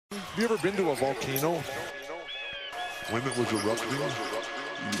you ever been to a volcano? When it was erupting?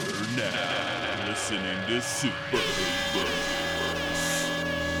 You're now listening to Super Hoopers.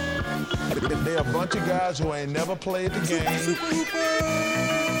 They're a bunch of guys who ain't never played the game.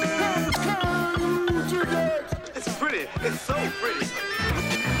 It's pretty. It's so pretty.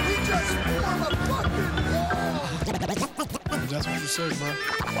 We just won a fucking war. That's what you say, bro.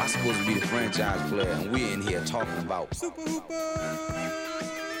 I'm supposed to be the franchise player, and we're in here talking about Super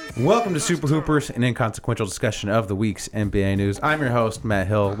Welcome to Super Hoopers, an inconsequential discussion of the week's NBA news. I'm your host, Matt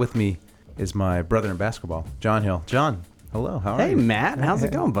Hill. With me is my brother in basketball, John Hill. John, hello. How are you? Hey, Matt. How's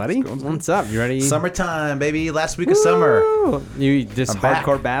it going, buddy? What's up? You ready? Summertime, baby. Last week of summer. You just I'm back.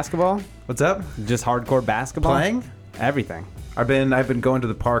 hardcore basketball? What's up? Just hardcore basketball? Playing? Everything. I've been going to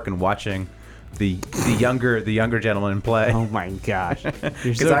the park and watching the younger gentlemen play. Oh my gosh.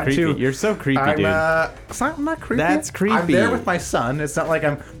 You're so creepy. You're so creepy, dude. I'm not creepy. That's creepy. I'm there with my son. It's not like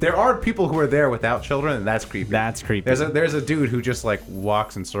there are people who are there without children, and that's creepy. That's creepy. There's a dude who just like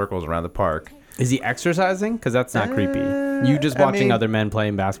walks in circles around the park. Is he exercising? Because that's not creepy. You just watching other men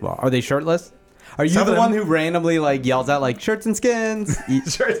playing basketball. Are they shirtless? Are you the one who randomly like yells out like shirts and skins?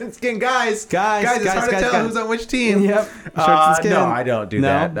 Shirts and skin, guys. It's Guys, hard to tell who's on which team. Yep. Shirts and skin. No, I don't do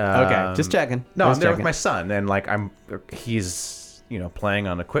that. Okay, just checking. No, Just I'm there checking. with my son, and like he's playing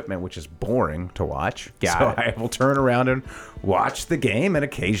on equipment, which is boring to watch. Got I will turn around and watch the game, and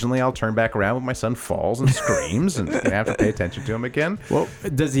occasionally I'll turn back around when my son falls and screams, and I have to pay attention to him again. Well,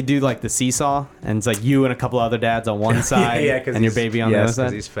 does he do like the seesaw? And it's like you and a couple other dads on one side, and your baby on the other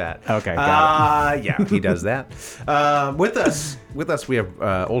side? Yes, because he's fat. Okay, got it. Yeah, he does that. With us, we have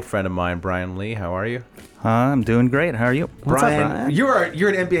old friend of mine, Brian Lee. How are you? I'm doing great. How are you? What's up, Brian? You're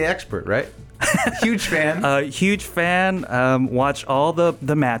an NBA expert, right? Huge fan. Huge fan. Watch all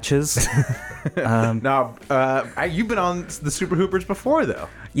the matches. Now, you've been on the Super Hoopers before, though.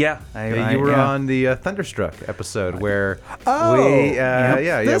 Yeah, You were on the Thunderstruck episode where Brian.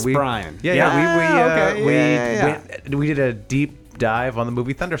 We did a deep dive on the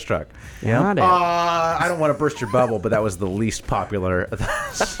movie Thunderstruck. Got it. I don't want to burst your bubble, but that was the least popular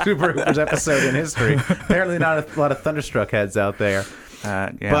Super Hoopers episode in history. Apparently, not a lot of Thunderstruck heads out there.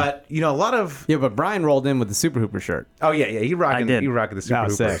 But a lot of But Brian rolled in with the Super Hooper shirt. he rocking the Super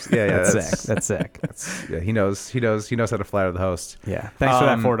Hoopers. Sick. That's sick. He knows how to flatter the host. Yeah. Thanks for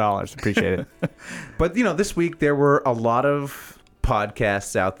that $4. Appreciate it. But this week there were a lot of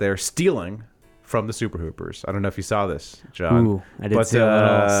podcasts out there stealing from the Super Hoopers. I don't know if you saw this, John. Ooh, I did see a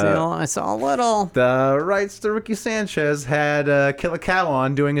little. I saw a little. The rights to Ricky Sanchez had Killer Cow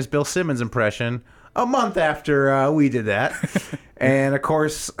on doing his Bill Simmons impression a month after we did that. And of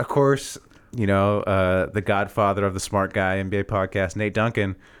course, the godfather of the Smart Guy NBA podcast, Nate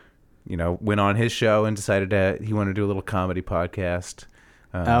Duncan, went on his show and decided he wanted to do a little comedy podcast.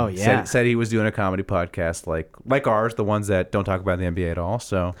 Said he was doing a comedy podcast like ours, the ones that don't talk about the NBA at all.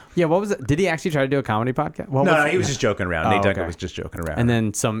 So yeah, what was it? Did he actually try to do a comedy podcast? No, he was just joking around. Nate Duncan was just joking around, and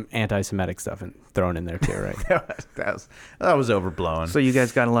then some anti-Semitic stuff thrown in there too, right? that was overblown. So you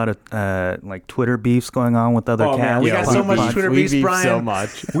guys got a lot of Twitter beefs going on with other cats. Man, we got so much Twitter beefs, Brian. So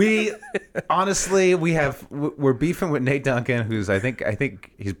much. We honestly we're beefing with Nate Duncan, who's I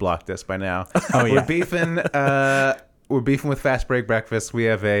think he's blocked us by now. Oh yeah, we're beefing. We're beefing with Fast Break Breakfast. We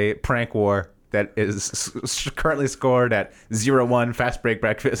have a prank war that is currently scored at 0-1 Fast Break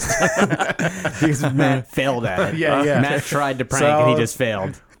Breakfast. Because Matt failed at it. Yeah. Matt tried to prank and he just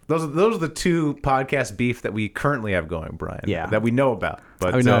failed. Those are the two podcast beef that we currently have going, Brian. Yeah. That we know about.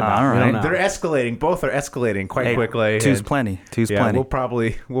 But we know about. all right. We don't know. they're escalating. Both are escalating quite quickly. Two's plenty. Two's plenty. We'll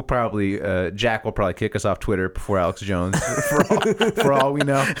probably Jack will probably kick us off Twitter before Alex Jones for all we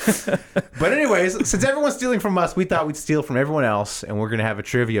know. But anyways, since everyone's stealing from us, we thought we'd steal from everyone else, and we're gonna have a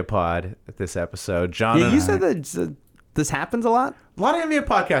trivia pod this episode. John, You said that this happens a lot. a lot of NBA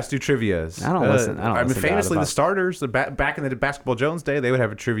podcasts do trivias. I don't listen. I don't famously, the starters, back in the Basketball Jones day, they would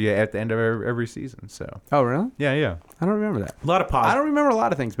have a trivia at the end of every season. So, Oh really? yeah. I don't remember that. A lot of I don't remember a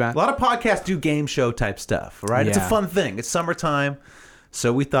lot of things, Matt. A lot of podcasts do game show type stuff, right? It's a Yeah. fun thing. It's summertime.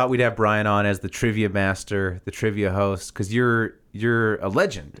 So we thought we'd have Brian on as the trivia master, the trivia host, because you're a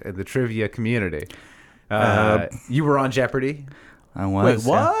legend in the trivia community. You were on Jeopardy. I was. Wait,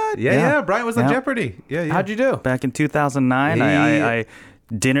 what? Yeah. Brian was on Jeopardy. Yeah. How'd you do? Back in 2009, I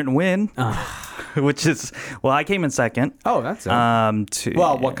didn't win, which is I came in second. Oh, that's it.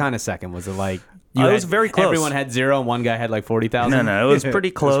 Well, what kind of second was it? Like it was very close. Everyone had 0, and one guy had like 40,000. No, it was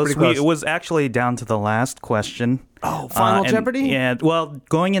pretty close. pretty close. It was actually down to the last question. Oh, Final Jeopardy? Yeah. Well,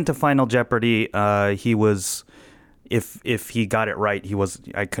 going into Final Jeopardy, he was. If he got it right,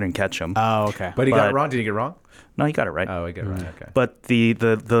 I couldn't catch him. Oh, okay. But he got it wrong. Did he get it wrong? No, you got it right. Oh, I got it right. Okay. But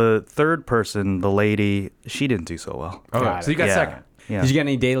the third person, the lady, she didn't do so well. Oh, so you got second. Yeah. Did you get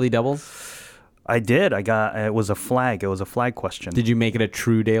any daily doubles? I did. It was a flag. It was a flag question. Did you make it a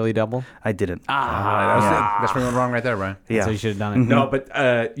true daily double? I didn't. That's where we went wrong right there, Brian. Yeah. So you should have done it. No,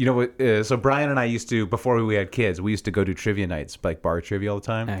 but you know what? So Brian and I used to, before we had kids, we used to go do trivia nights, like bar trivia all the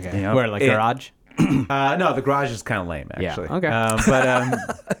time. Okay. Yeah. Where, like garage? No, the garage is kind of lame, actually. Yeah,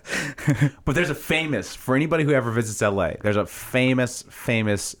 okay. But there's a famous, for anybody who ever visits LA, there's a famous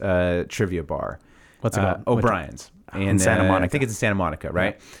trivia bar. What's it called? O'Brien's. In Santa Monica. I think it's in Santa Monica,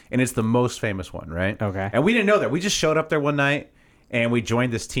 right? Yeah. And it's the most famous one, right? Okay. And we didn't know that. We just showed up there one night, and we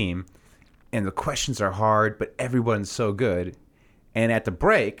joined this team. And the questions are hard, but everyone's so good. And at the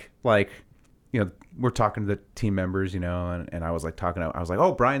break, like, you know, we're talking to the team members, you know, and I was like I was like,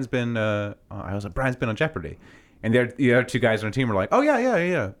 oh, Brian's been on Jeopardy. And the other two guys on the team were like, oh,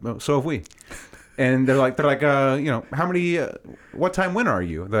 yeah. So have we. And they're like, you know, how many? What time winner are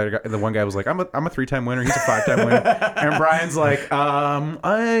you? The one guy was like, I'm a 3-time winner. He's a 5-time winner. And Brian's like,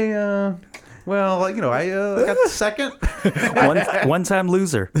 I got second. One-time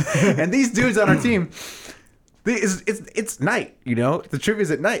loser. And these dudes on our team, it's night. You know, the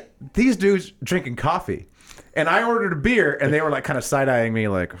trivia's at night. These dudes drinking coffee. And I ordered a beer, and they were like kind of side eyeing me,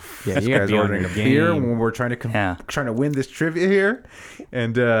 like, Yeah, this you gotta guy's be on ordering a your beer game. when we're trying to win this trivia here.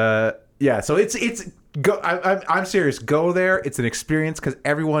 And so it's go. I'm serious. Go there. It's an experience because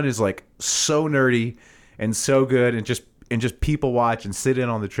everyone is like so nerdy and so good, and just people watch and sit in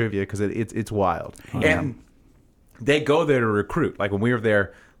on the trivia because it's wild. Yeah. And they go there to recruit. Like when we were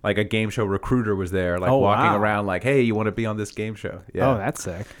there, like a game show recruiter was there, like walking around, like, "Hey, you want to be on this game show?" Yeah. Oh, that's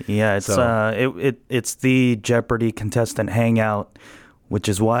sick. Yeah, it's it's the Jeopardy contestant hangout, which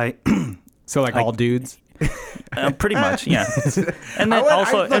is why. So like all dudes. Pretty much, yeah. And then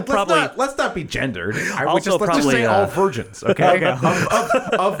let's not be gendered. Let's Also just say probably, all virgins, okay?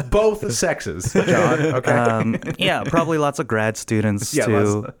 of both sexes, John. Okay. yeah, probably lots of grad students Yeah,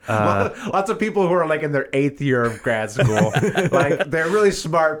 too. lots of people who are like in their 8th year of grad school. Like they're really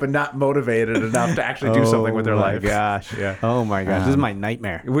smart but not motivated enough to actually do something with their life. Gosh. Yeah. Oh my gosh. This is my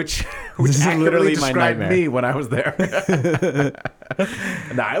nightmare. Which This is accurately literally my described nightmare. me when I was there.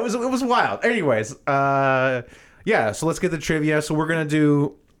 Nah, it was wild. Anyways, yeah, so let's get the trivia. So we're gonna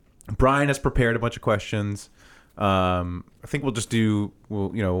do. Brian has prepared a bunch of questions. I think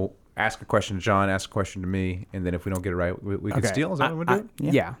we'll ask a question to John, ask a question to me, and then if we don't get it right, we can steal. Is that what we're doing?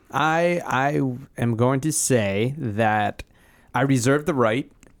 Yeah. I am going to say that I reserve the right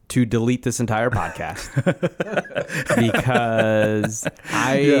to delete this entire podcast because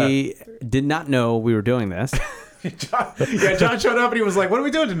I did not know we were doing this. John showed up and he was like, "What are we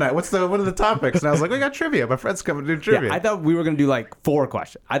doing tonight? What are the topics?" And I was like, "We got trivia. My friend's coming to do trivia." Yeah, I thought we were going to do like 4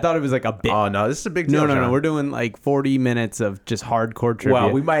 questions. I thought it was like a bit. Oh no, this is a big deal. No. John. We're doing like 40 minutes of just hardcore trivia. Well,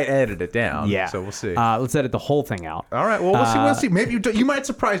 we might edit it down. Yeah. So we'll see. Let's edit the whole thing out. All right. Well, we'll see. Maybe you might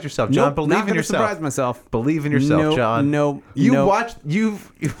surprise yourself, John. Nope, Believe not in gonna yourself. surprise myself. Believe in yourself, John. No. Watched.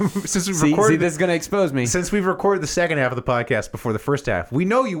 Since we've recorded. See, this is going to expose me. Since we've recorded the second half of the podcast before the first half, we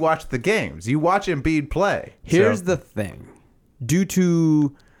know you watch the games. You watch Embiid play. Here's the thing. Due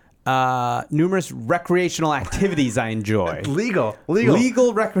to numerous recreational activities I enjoy. legal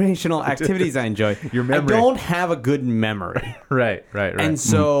recreational activities I enjoy. Your memory. I don't have a good memory. Right. And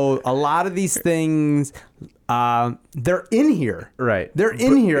so a lot of these things, they're in here. Right. They're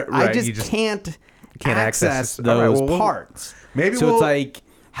in here. Right, I you just can't access All right, those well, parts. maybe so we'll- it's like,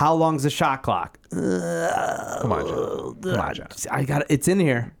 how long's the shot clock? Come on, John. I got it. It's in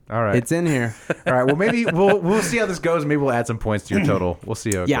here. All right. It's in here. All right. Well, maybe we'll see how this goes. Maybe we'll add some points to your total. We'll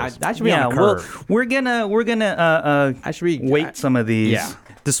see how it Yeah, goes. I should be on a curve. We're gonna I should be weight some of these. Yeah.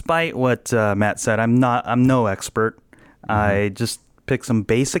 Despite what Matt said, I'm no expert. I just picked some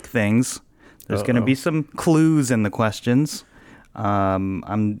basic things. There's gonna be some clues in the questions.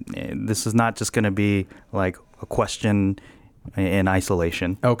 This is not just gonna be like a question in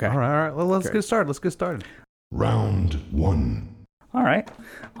isolation. Okay. All right. Well, let's get started. Round 1. All right.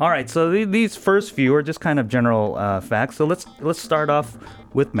 So these first few are just kind of general facts. So let's start off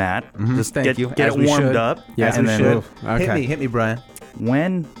with Matt. Just Thank you. get As it we warmed should. up. Yeah, As and we then should. Okay. Hit me, Brian.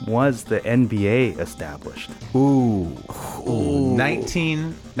 when was the NBA established? Ooh.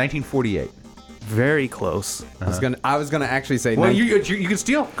 1948. Very close. I was gonna actually say. Well, you can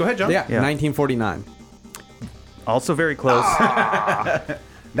steal. Go ahead, John. Yeah, 1949. Also very close.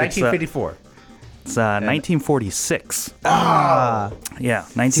 1954. It's 1946. Yeah,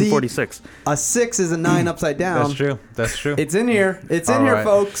 1946. A 6 is a 9 upside down. That's true. It's in here. It's in All here, right.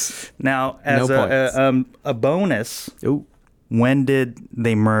 folks. Now, as No a bonus, Ooh. when did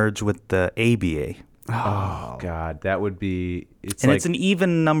they merge with the ABA? Oh God, that would be. It's And like it's an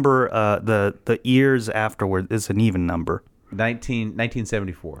even number. The years afterward is an even number.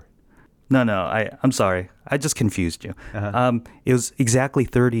 1974. No, I'm sorry. I just confused you. It was exactly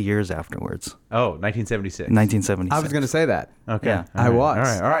 30 years afterwards. Oh, 1976. 1976. I was going to say that. Okay. Yeah. I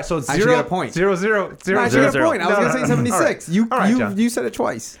was. All right. So it's I should zero, get a point. 0, 0, 0, No, I should get a 0. point. I was going to say 76. All right, John. You said it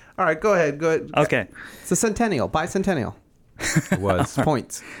twice. All right, go ahead. Okay. It's a centennial, bicentennial. It was.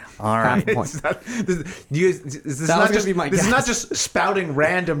 Points. All right. Half point. This That was gonna be my This is guess. not just spouting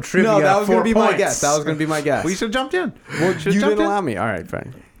random trivia. No, that was going to be my guess. That was going to be my guess. We should have jumped in. Well, you didn't allow me. All right,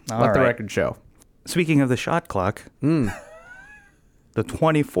 fine. Let the right. record show. Speaking of the shot clock, the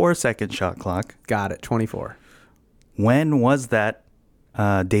 24-second shot clock. Got it. 24. When was that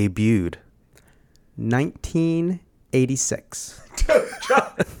debuted? 1986.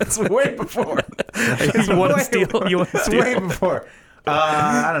 That's way before. You want to steal? It's way before.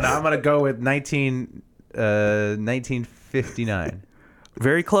 I don't know. I'm going to go with 1959.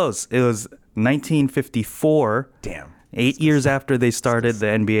 Very close. It was 1954. Damn. 8 years after they started the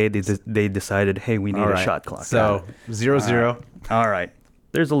NBA, they decided, hey, we need All a right. shot clock. So 0-0. All right.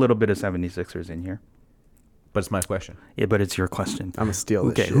 There's a little bit of 76ers in here. But it's my question. Yeah, but it's your question. I'm going to steal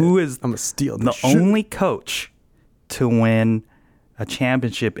this Okay, shit. who is I'm going to steal this the shit. only coach to win a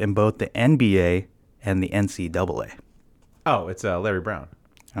championship in both the NBA and the NCAA? Oh, it's Larry Brown.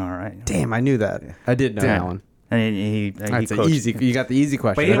 All right. Damn, I knew that. I did know that one. And he That's an coached. easy. You got the easy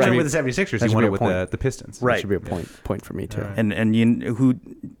question. But he didn't That win should with be- the 76ers. that He should won be it a with point. the Pistons. Right. That should be a point for me too. And you who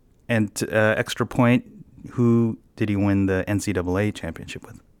and extra point, who did he win the NCAA championship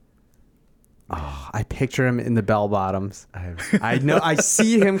with? I picture him in the bell bottoms. I know. I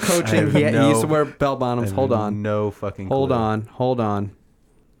see him coaching. He no- used to wear bell bottoms. Hold on. No fucking Hold clue. on. Hold on.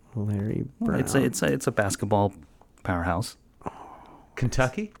 Larry Brown. It's a basketball powerhouse.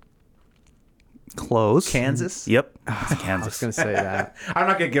 Kentucky? Close. Kansas? Yep. It's I was Kansas. going to say that. I'm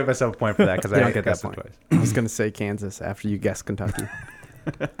not going to give myself a point for that because I You don't don't get that point. twice. I was going to say Kansas after you guessed Kentucky.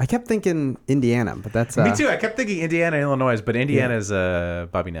 I kept thinking Indiana, but that's Me too. I kept thinking Indiana, Illinois, but Indiana's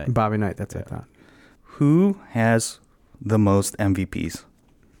Bobby Knight. Bobby Knight. That's what I thought. Who has the most MVPs?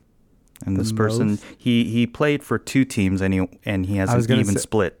 And this person, most? he played for two teams, and he has I was an gonna even say-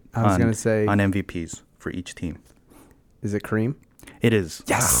 split. I was on, gonna say- on MVPs for each team. Is it Kareem? It is.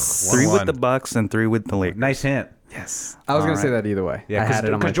 Yes. 3 with 1-1. the Bucks and 3 with the Lakers. Nice hint. Yes. I was going to say that either way. Yeah, I had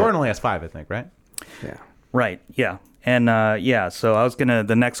it on my because Jordan tip. only has 5, I think, right? Yeah. Right. Yeah. And so I was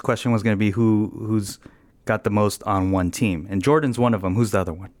the next question was gonna be who's got the most on one team, and Jordan's one of them. Who's the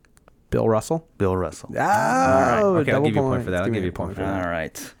other one? Bill Russell. Bill Russell. Oh, Okay, I'll double give you a point point for that. Give I'll me give you a a point for that. that. All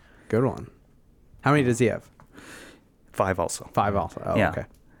right. Good one. How many does he have? 5 also. 5 also. Oh, Yeah. okay.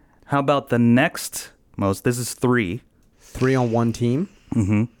 How about the next most? This is 3. 3 on one team.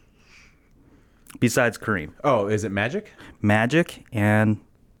 Besides Kareem, Oh, is it Magic? Magic and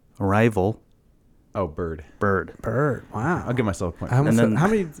a rival Oh, Bird. Bird. Bird. Wow. I'll give myself a point. I almost And said- then-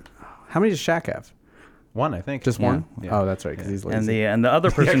 how many does Shaq have? 1, I think. Just Yeah. one? Yeah. Oh, that's right, because he's lazy. And the other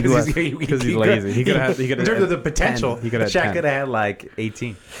person who has Because he's lazy. He could have. He could In have. terms of the potential, He could have. Shaq could have had like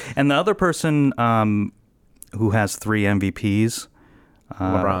 18. and the other person who has 3 MVPs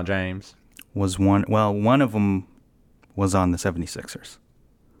LeBron James. was one. Well, one of them was on the 76ers.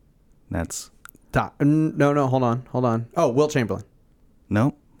 That's No. Hold on. Oh, Will Chamberlain.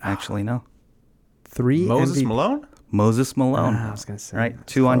 no, actually no. 3 Moses MVP. Malone? Moses Malone. I was gonna say right.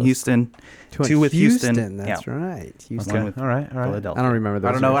 that's 2 on close. Houston. 2 on 2 with Houston. That's Yeah. right. Houston. One with All right. Philadelphia. I don't remember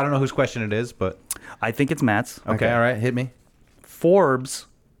those. I don't know whose question it is, but I think it's Matt's. okay. All right. Hit me. Forbes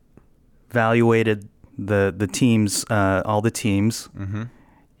evaluated the teams, all the teams,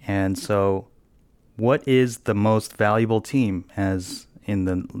 and so what is the most valuable team as in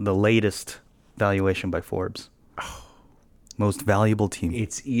the latest valuation by Forbes? Most valuable team.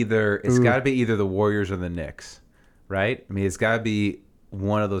 It's got to be either the Warriors or the Knicks, right? I mean, it's got to be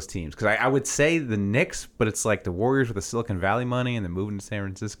one of those teams. Because I would say the Knicks, but it's like the Warriors with the Silicon Valley money and then moving to San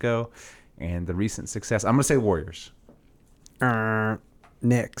Francisco and the recent success. I'm going to say Warriors.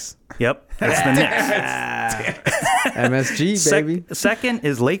 Knicks. Yep, it's the Knicks. MSG, baby. Second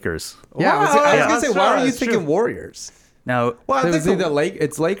is Lakers. Yeah, I was gonna say, that's why true, are you that's thinking true. Warriors? Now, Well, I It was think either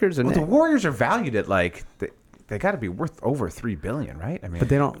it's Lakers or the Knicks. Warriors are valued at like they got to be worth over $3 billion, right? I mean, But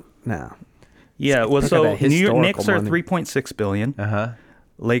they don't. No. yeah, well, Look at so that New York historical Knicks are money. 3.6 billion.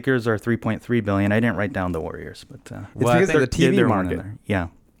 Lakers are 3.3 billion. I didn't write down the Warriors, but It's Well, I because of the think TV they're one in market. there. Yeah.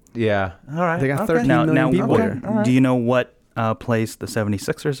 yeah. All right. They got okay. 13 Now, million people what, there. do you know what place the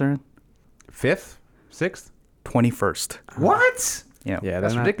 76ers are in? 5th, 6th. 21st. What? Yeah. Yeah,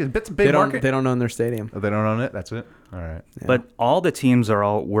 That's they're not- ridiculous. It's a They big don't. market. They don't own their stadium. Oh, they don't own it. That's it. All right. But all the teams are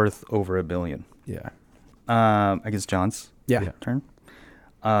all worth over $1 billion. Yeah. I guess John's turn.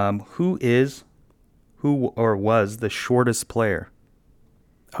 Who was the shortest player?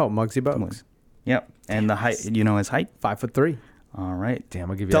 Oh, Muggsy Bogues. Yep. And the height, you know his height? 5'3". All right.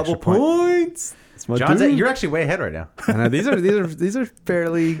 Damn, I'll give you Double extra point. points. John's, you're actually way ahead right now. I know, these are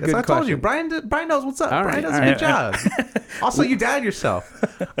fairly good I told you, questions. Brian knows what's up. All Brian right, does a good job. Also, you doubted yourself.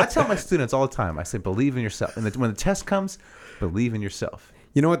 I tell my students all the time. I say, believe in yourself. And when the test comes, believe in yourself.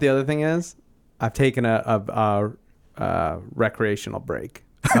 You know what the other thing is? I've taken a recreational break.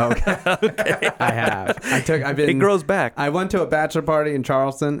 Okay. I have. It grows back. I went to a bachelor party in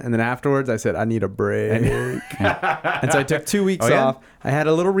Charleston, and then afterwards I said, I need a break. And so I took 2 weeks off. I had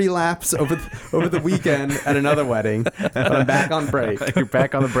a little relapse over the weekend at another wedding, but I'm back on break. You're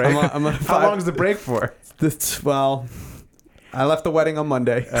back on the break? How long is the break for? Well, I left the wedding on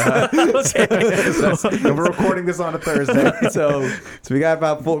Monday. And we're recording this on a Thursday. so we got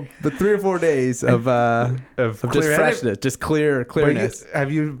about 3 or 4 days of just freshness, just clearness.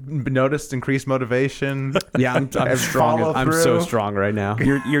 Have you noticed increased motivation? Yeah, I'm strong. I'm so strong right now.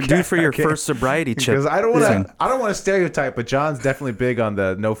 You're due for your first sobriety chip. Because I don't want to stereotype, but John's definitely big on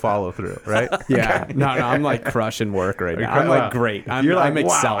the no follow through, right? Yeah. No, I'm like crushing work right now. I'm like great. I'm excelling.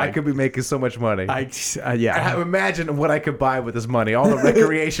 Wow, I could be making so much money. Yeah. Imagine what I could buy with this money. All the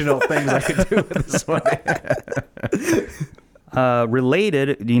recreational things I could do with this money.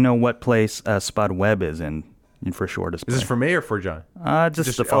 Related, do you know what place Spud Webb is in for shortest player? Is this for me or for John?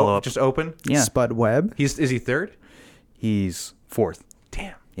 Just to follow up. Just open? Yeah. Spud Webb. Is he third? He's fourth.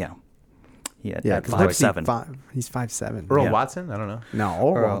 Damn. Yeah. Yeah, at 5'7". He's 5'7". Earl Watson? I don't know.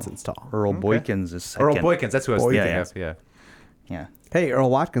 No, Earl Watson's tall. Earl Boykins is second. Earl Boykins, that's who I was thinking of. Yeah. Hey, Earl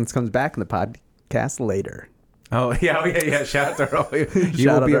Watkins comes back in the podcast later. Oh, yeah. Shout out to Earl. He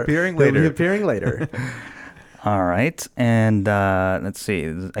will be appearing later. He'll be appearing later. All right. And let's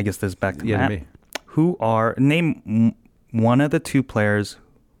see. I guess this is back to Matt. me. Name one of the 2 players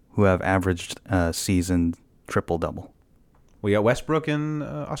who have averaged season triple-double. We got Westbrook and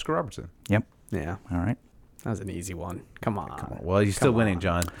Oscar Robertson. Yep. Yeah. All right. That was an easy one. Come on. Well, you're still winning,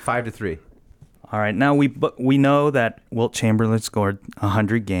 John. 5-3. All right. Now we know that Wilt Chamberlain scored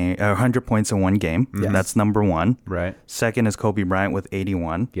 100 points in one game. Yes. That's number 1. Right. Second is Kobe Bryant with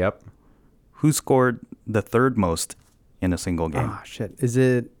 81. Yep. Who scored the third most in a single game? Oh, shit. Is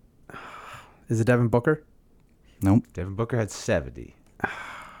it Devin Booker? Nope. Devin Booker had 70.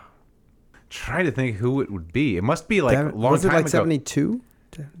 Trying to think who it would be. It must be like a long time ago. Was it like 72?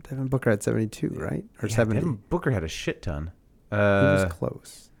 Devin Booker had 72, right? Or 70? Devin Booker had a shit ton. He was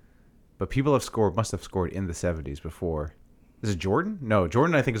close. But people must have scored in the 70s before. Is it Jordan? No,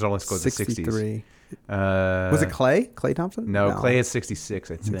 Jordan I think has only scored the 60s. 63. Was it Clay? Clay Thompson? No, Clay had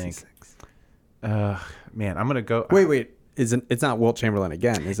 66, I think. 66. Man, I'm going to go. Wait. It's not Wilt Chamberlain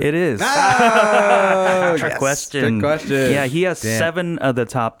again, is it? It is. Trick question. Good question. Yeah, he has 7 of the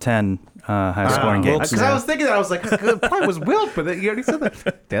top 10 high-scoring games. Because I was thinking that. I was like, it probably was Wilt, but you already said that.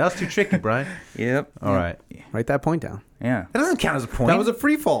 Damn, that was too tricky, Brian. Yep. All right. Write that point down. Yeah. That doesn't count as a point. That was a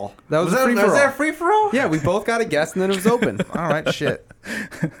free fall. Was Was there a free for all? Yeah, we both got a guess, and then it was open. All right, shit.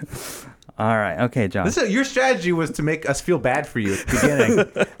 All right. Okay, John. Your strategy was to make us feel bad for you at the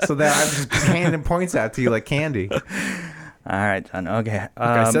beginning so that I was just handing points out to you like candy. All right, John. Okay.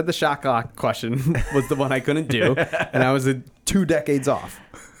 I said the shot clock question was the one I couldn't do, and I was 2 decades off.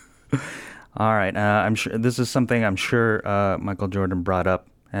 All right. I'm sure this is something Michael Jordan brought up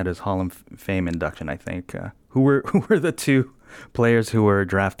at his Hall of Fame induction, I think. Who were the 2 players who were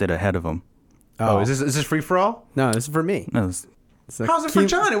drafted ahead of him? Oh, is this free for all? No, this is for me. No, How's it for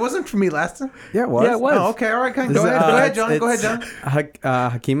John? It wasn't for me last time. Yeah, it was. Yeah, it was. Oh, okay. All right. Go ahead, John. Go ahead, John.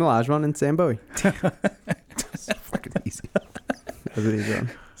 Hakeem Olajuwon and Sam Bowie. It's fucking easy. That was an easy one.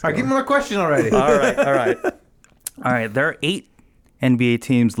 All right, give me more question already. All right. There are 8 NBA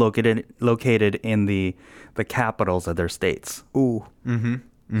teams located in the capitals of their states. Ooh.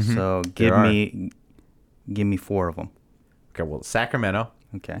 So give me 4 of them. Okay. Well, Sacramento.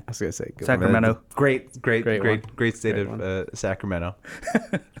 Okay. I was gonna say Sacramento. Great state Great of Sacramento.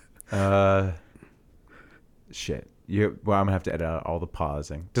 Shit. I'm gonna have to edit out all the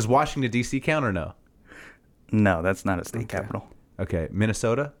pausing. Does Washington D.C. count or no? No, that's not a state capital. Okay.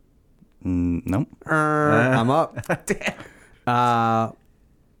 Minnesota. Nope. I'm up. Damn.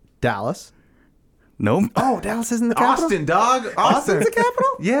 Dallas. Nope. Oh, Dallas isn't the capital. Austin, dog. Austin's the capital.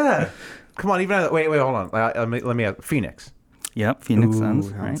 Yeah. Come on. Wait. Hold on. Let me. Phoenix. Yep. Phoenix Ooh, Suns.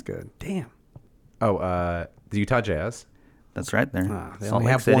 sounds Right. good. Damn. Oh, the Utah Jazz. That's right there. They Salt only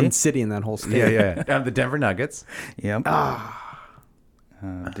Lake have City. one city in that whole state. Yeah. The Denver Nuggets. Yep.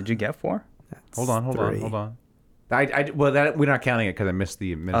 Did you get 4? Hold on. Three. We're not counting it because I missed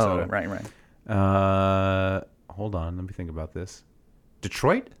the Minnesota. Oh, right. Hold on. Let me think about this.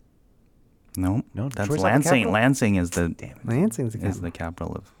 Detroit? No, No, that's Detroit's not the Lansing. capital? Lansing is Lansing's the is the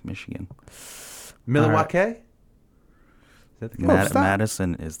capital of Michigan. Milwaukee? Is that the capital? stop.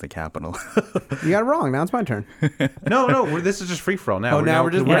 Madison is the capital. You got it wrong. Now it's my turn. No. This is just free for all now. Oh, now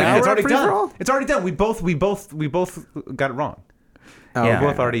we're just- now it's we're already at done. free-for-all? It's already done. We both got it wrong. Oh, Yeah. We're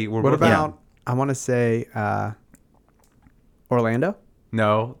both already. We're What both about? I want to say Orlando.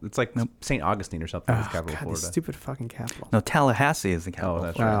 No, it's like St. Augustine or something. It's Oh, capital of God, Florida. these stupid fucking capital. No, Tallahassee is the capital. Oh,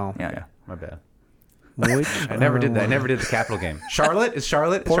 that's of Florida. right. Yeah, Wow. yeah. My bad. Which I never did that. I never did the capital game. Charlotte? Is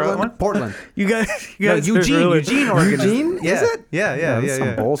Charlotte one? Portland. You guys, No, are Eugene, Oregon. Eugene? Yeah. Is it? Yeah. That's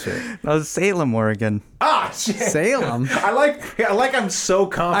some bullshit. That was Salem, Oregon. Ah, shit. Salem. I like I'm so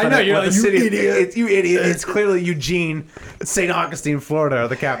confident. I know, you're with like, the you city. idiot. It's you idiot. It's clearly Eugene, St. Augustine, Florida are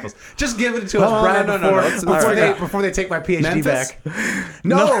the capitals. Just give it to us, Oh, Brad, no. Let's before they take my PhD Memphis? back.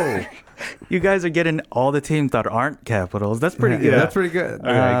 No. You guys are getting all the teams that aren't capitals. That's pretty good. That's pretty good.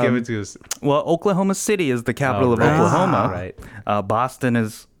 Okay, give it to us. Well, Oklahoma City is the capital Oh, of right. Oklahoma. Right. Boston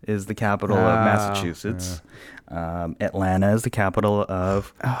is the capital of Massachusetts. Atlanta is the capital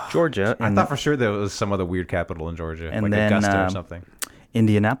of Georgia. I thought for sure there was some other weird capital in Georgia, and like then, Augusta or something.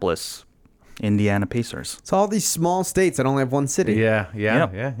 Indianapolis, Indiana Pacers. It's all these small states that only have one city. Yeah.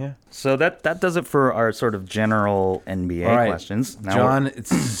 So that does it for our sort of general NBA All right. questions. Now John,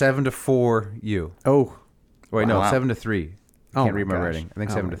 it's 7-4 you. Oh. Wait, no, Wow. 7-3. Oh Can't my read my gosh. writing. I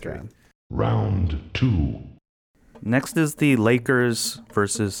think Oh 7-3. my God. Round 2. next is the Lakers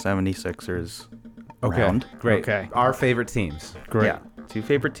versus 76ers Okay, round. great. Okay. Our favorite teams. Great. Yeah, two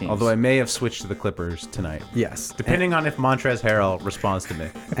favorite teams. Although I may have switched to the Clippers tonight. Yes. Depending on if Montrezl Harrell responds to me.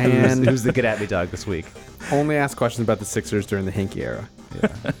 And- who's the get at me dog this week? Only ask questions about the Sixers during the Hinkie era.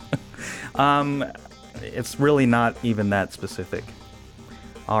 It's really not even that specific.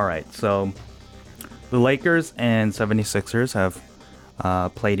 All right, so the Lakers and 76ers have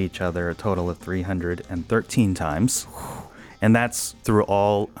played each other a total of 313 times. And that's through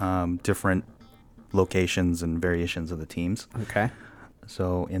all different locations and variations of the teams. Okay.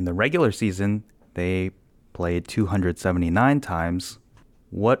 So in the regular season, they played 279 times.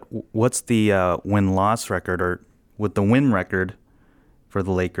 What's the win-loss record, or with the win record for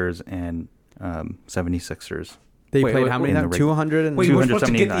the Lakers and 76ers? They Wait, played wait, how many in times? the 200 and... Wait, you were supposed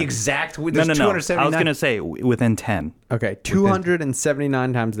to get the 279. exact... No. There's I 279? was going to say within 10. Okay,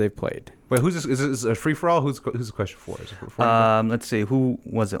 279 times they've played. Wait, who's this? Is this a free-for-all? Who's the question for? Is it for Let's see. Who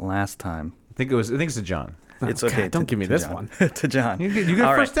was it last time? I think it's to John. It's God, okay. don't give me to this John. one. To John. You get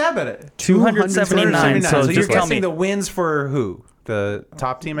All first right. stab at it. 279. So So you're just tell guessing me. the wins for who? The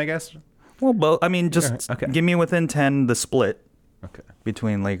top team, I guess? Well, I mean, just Okay. give me within 10 the split Okay.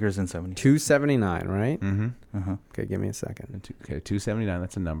 between Lakers and 76ers. 279, right? Mm-hmm. Okay, give me a second. Okay, 279,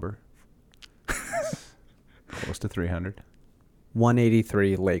 that's a number. Close to 300.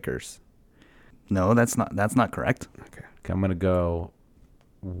 183 Lakers. No, that's not correct. Okay. Okay, I'm going to go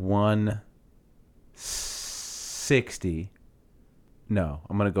 160. No,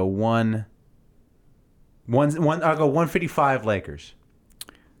 I'm going to go I'll go 155 Lakers.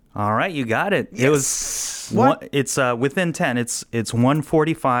 All right, you got it. It was What? It's within 10. It's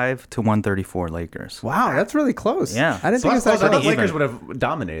 145 to 134 Lakers. Wow, that's really close. Yeah. I didn't So think I it's that thought close. Lakers would have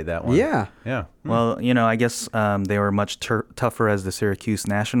dominated that one. Yeah. Yeah. Well, I guess they were much tougher as the Syracuse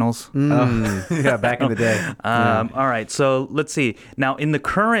Nationals. Yeah, back in the day. All right, so let's see. Now, in their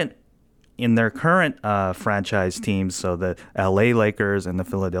current franchise teams, so the LA Lakers and the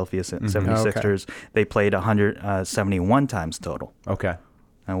Philadelphia 76ers, they played 171 times total. Okay.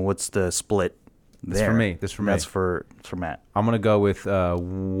 And what's the split there? This for me. This for me. That's for Matt. I'm going to go with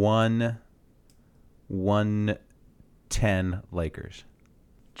 110 Lakers.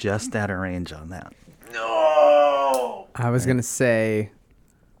 Just out of range on that. I was going to say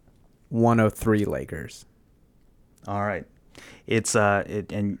 103 Lakers. All right. It's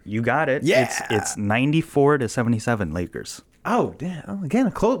and you got it. Yeah. It's 94 to 77 Lakers. Oh, damn.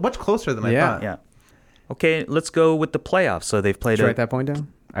 Again, much closer than I Yeah. thought. Yeah. Okay, let's go with the playoffs. So they've played Did you write that point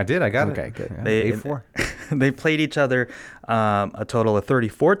down? I did. I got it. Okay, good. Yeah, They 8-4. they played each other a total of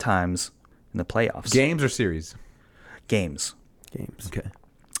 34 times in the playoffs. Games or series? Games. Games. Okay.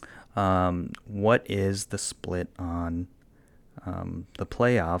 What is the split on the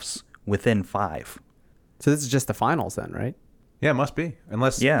playoffs within 5? So this is just the finals then, right? Yeah, it must be.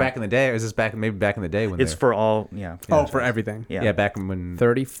 Unless Yeah. back in the day. Or is this maybe back in the day when It's they're- for all, yeah. Oh, for everything. Yeah. Yeah, back when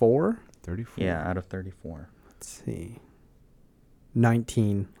 34? 34. Yeah, out of 34. Let's see.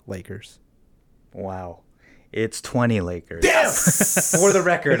 19 Lakers. Wow. It's 20 Lakers. For the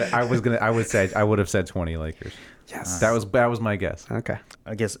record, I would have said 20 Lakers. Yes. That was my guess. Okay.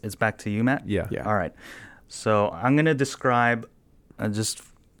 I guess it's back to you, Matt? Yeah. Yeah. All right. So I'm going to describe, just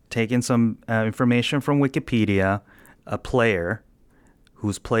taking some information from Wikipedia, a player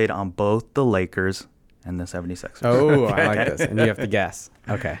who's played on both the Lakers and the 76ers. Oh, I like this. And you have to guess.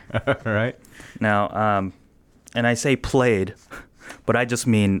 Okay. All right. Now, and I say played, but I just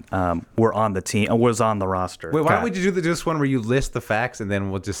mean were on the team, was on the roster. Wait, why would you do this one where you list the facts and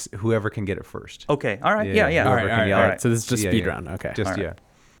then we'll just whoever can get it first? Okay. All right. Yeah. whoever All can right. yell All it. right. So this is just speed Yeah. round. Okay. Just All right. yeah.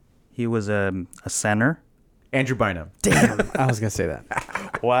 He was a center. Andrew Bynum. Damn. I was gonna say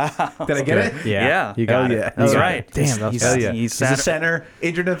that. Wow. Did I get it? Yeah. You got Hell it. yeah. You That's got right. it. Damn. That was Hell fast. yeah. He He's sat- a center,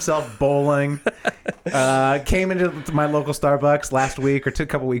 injured himself bowling. Came into my local Starbucks last week or a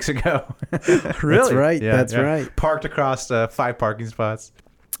couple weeks ago. That's right. Yeah, That's yeah. right. Parked across 5 parking spots.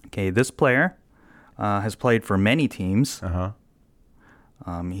 Okay. This player has played for many teams. Uh-huh.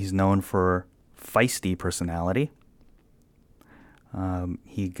 He's known for feisty personality.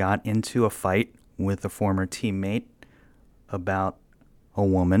 He got into a fight with a former teammate about a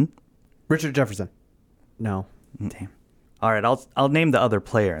woman. Richard Jefferson. No. Damn. All right, I'll name the other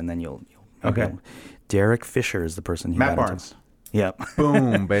player, and then you'll Okay. Derek Fisher is the person he Matt got Barnes. into. Yep.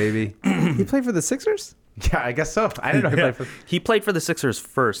 Boom, baby. He played for the Sixers? Yeah, I guess so. I didn't know he played for. He played for the Sixers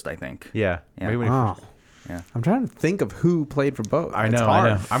first, I think. Yeah. Yeah. Maybe when he Wow. first- Yeah. I'm trying to think of who played for both. I It's know.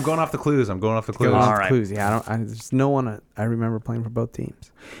 hard. I know. I'm going off the clues. Go All off right. clues. Yeah, there's no one I remember playing for both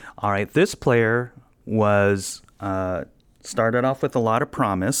teams. All right, this player was started off with a lot of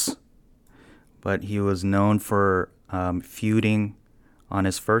promise, but he was known for feuding on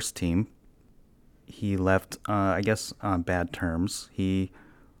his first team. He left, I guess, on bad terms. The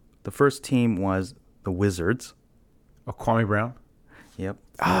first team was the Wizards. Oh, Kwame Brown. Yep.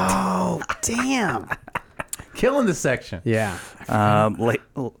 Oh, damn. Killing this section. Yeah.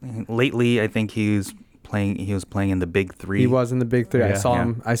 Lately, I think he was playing in the Big Three. He was in the Big Three. I Yeah, saw yeah.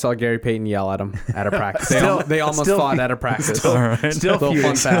 him. I saw Gary Payton yell at him at a practice. They almost still- fought at a practice. Still Little feuding.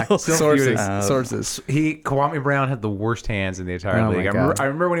 fun fact. Still Sources. feuding. Sources. Kwame Brown had the worst hands in the entire Oh, my league. God. I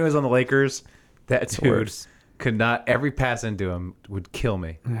remember when he was on the Lakers. That dude worst. could not. Every pass into him would kill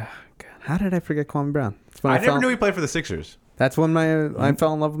me. How did I forget Kwame Brown? That's when I never knew he played for the Sixers. That's when I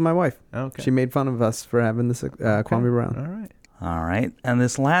fell in love with my wife. Okay. She made fun of us for having this Kwame Brown. All right. All right, and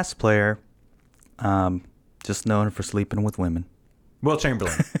this last player, just known for sleeping with women. Will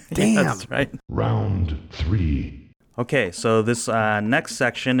Chamberlain. Damn. That's right. Round 3. Okay, so this next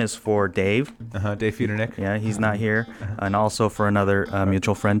section is for Dave. Dave Feudernick. Yeah, he's not here. And also for another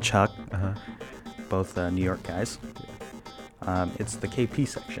mutual friend, Chuck. Both New York guys. It's the KP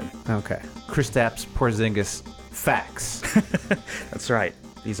section. Okay. Kristaps Porzingis facts. That's right.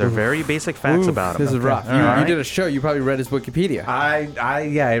 These are very basic facts about him. This is rough. You, All right. you did a show. You probably read his Wikipedia.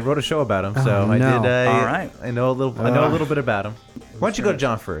 I wrote a show about him, so Oh, I no. did. All right. I know a little bit about him. Why don't you go to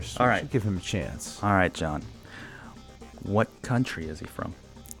John first? All We right. should give him a chance. All right, John. What country is he from?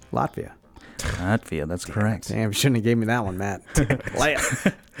 Latvia. Latvia, that's correct. Damn, you shouldn't have gave me that one, Matt. All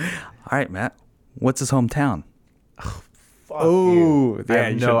right, Matt. What's his hometown? Oh,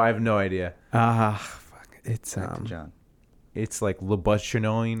 I have no idea. fuck. It's Back to John. It's like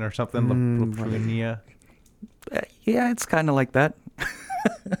Lobuchinoin or something. Lobuchinia. Yeah, it's kind of like that.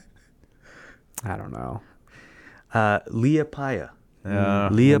 I don't know. Liepāja.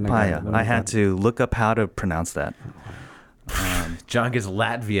 Let Liepāja. me I had to look up how to pronounce that. John gets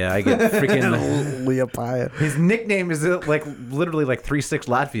Latvia. I get freaking. Liepāja. His nickname is like literally like 3-6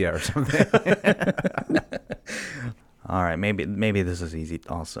 Latvia or something. All right, maybe this is easy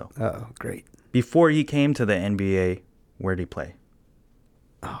also. Oh, great. Before he came to the NBA, where did he play?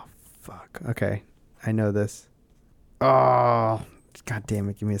 Fuck. Okay. I know this. Oh, God damn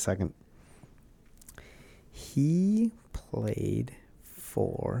it. Give me a second. He played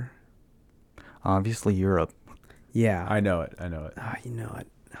for. Obviously, Europe. Yeah. I know it. Oh, you know it.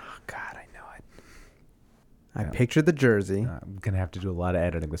 Oh, God, I know it. I pictured the jersey. I'm gonna have to do a lot of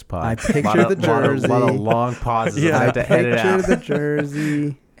editing this pod. I pictured the jersey. A lot of long pauses. Yeah. I I have to edit out. pictured the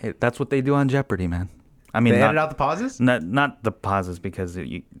jersey. Hey, that's what they do on Jeopardy, man. I mean, They not, edit out the pauses. not the pauses because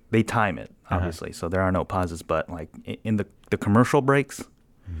they time it, obviously. So there are no pauses, but like in the commercial breaks,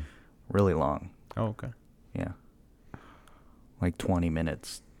 really long. Oh, okay. Yeah. Like 20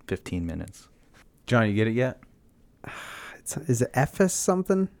 minutes, 15 minutes. John, you get it yet? Is it Ephes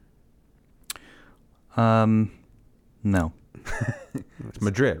something? No. It's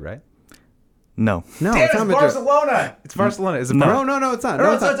Madrid, right? No. No, it's not Madrid. Barcelona. It's Barcelona. Is it? No, it's not.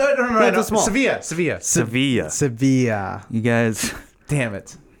 No, it's not. No, it's a small. Sevilla. Sevilla. Sevilla. You guys, Damn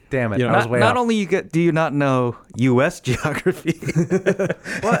it. Damn it! You know, I was way Not off. only do you not know U.S. geography,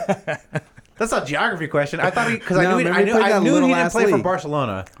 What? That's not a geography question. I thought because No, I remember he played that knew little he didn't ass play for league.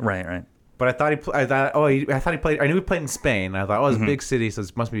 Barcelona. right. But I thought he played. I knew he played in Spain. I thought, oh, it's a big city, so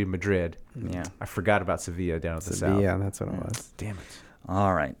it must be Madrid. Yeah. I forgot about Sevilla down at the south. Yeah, that's what it was. Damn it.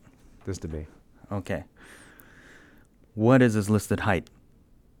 All right. This to be Okay. What is his listed height?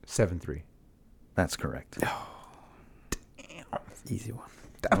 7'3". That's correct. Easy one.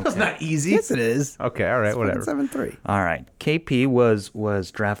 That was not easy. Yes, it is. Okay, all right, whatever. 7-3. All right. KP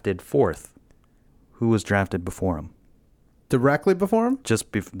was drafted 4th. Who was drafted before him? Directly before him? Just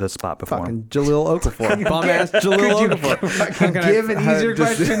the spot before him. Fucking Jalil Okafor. Bum ass Jalil Okafor. Give an easier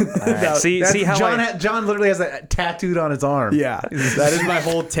question. right. See how John literally has that tattooed on his arm. Yeah, that is my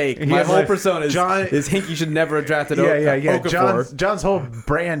whole take. My has whole like- persona is John- Hinkie should never have drafted Yeah. Okafor. John's whole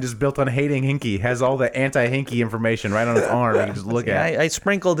brand is built on hating Hinkie. Has all the anti-Hinkie information right on his arm. You can just look at. I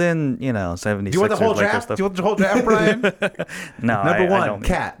sprinkled in, 76. Do you want the whole draft? Do you want the whole draft, Brian? No. Number I 1, don't.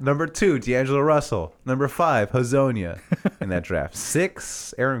 Cat. Number 2, D'Angelo Russell. Number 5, Hazonia in that draft.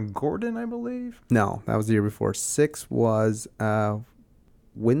 6, Aaron Gordon, I believe. No, that was the year before. 6 was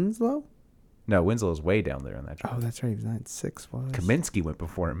Winslow. No, Winslow's way down there in that draft. Oh, that's right. He was 9. 6 was. Kaminsky went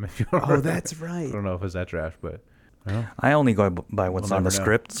before him. If you remember. Oh, that's right. I don't know if it was that draft, but I only go by what's We'll on the never know.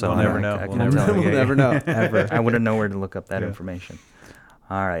 script, so We'll I never can- know. I We'll can never tell know. you. We'll never know ever. I wouldn't know where to look up that information.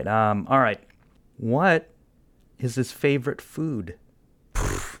 All right. All right. What is his favorite food?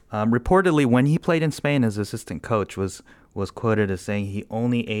 Reportedly, when he played in Spain as assistant coach, was quoted as saying he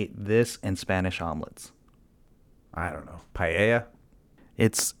only ate this and Spanish omelets. I don't know. Paella?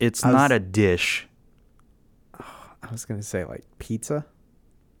 It's not a dish. I was gonna say like pizza.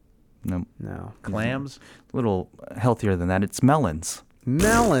 No, No, Clams? a little healthier than that. It's melons.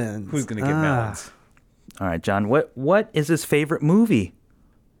 melons. Who's going to get melons? All right, John. What is his favorite movie?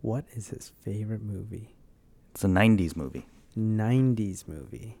 What is his favorite movie? It's a 90s movie. 90s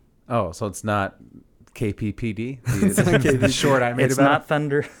movie. Oh, so it's not KPPD? The short I made It's about not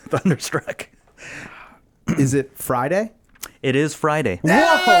Thunderstruck. Is it Friday? It is Friday. Whoa!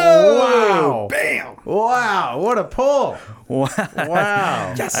 Wow! Bam! Wow! What a pull! Wow.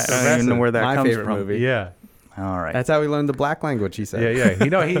 Wow! Yes. I don't even know where that My comes favorite from. movie. Yeah. All right. That's how we learned the black language. He said. Yeah.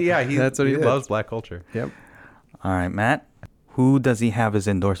 He That's what he did. loves black culture. Yep. All right, Matt. Who does he have his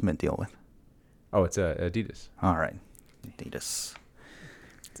endorsement deal with? Oh, it's Adidas. All right. Adidas.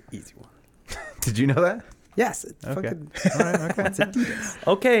 Easy one. Did you know that? Yes. It's Okay. fucking. All right. Okay. It's Adidas.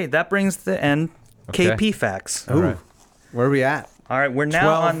 Okay, that brings to the end Okay. KP facts. All right. Where are we at? All right, we're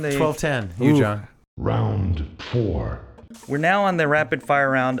now on the 12-10. You, John. Round 4. we're now on the rapid fire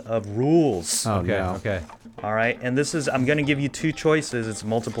round of rules. Oh, Okay. no. Okay. All right, and this is I'm going to give you two choices. It's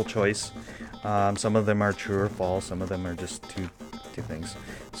multiple choice. Some of them are true or false. Some of them are just two things.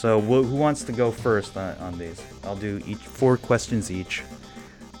 So who wants to go first on these? I'll do 4 questions each.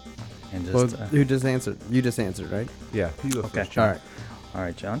 And Well, just who just answered? You just answered, right? Yeah. You go Okay. first, John. All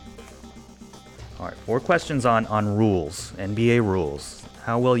right. John. All right, 4 questions on rules, NBA rules.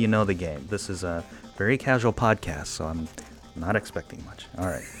 How well you know the game. This is a very casual podcast, so I'm not expecting much. All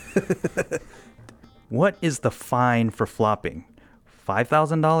right. What is the fine for flopping?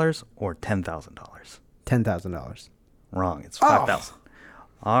 $5,000 or $10,000? $10,000 Wrong. It's 5,000.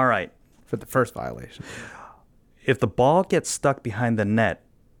 All right. for the first violation. If the ball gets stuck behind the net,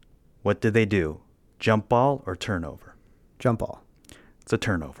 what do they do? Jump ball or turnover? Jump ball. It's a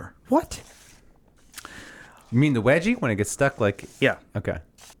turnover. What? You mean the wedgie when it gets stuck? Like, Yeah. okay.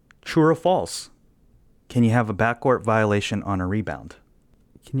 True or false? Can you have a backcourt violation on a rebound?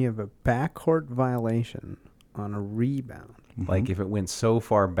 Can you have a backcourt violation on a rebound? Like if it went so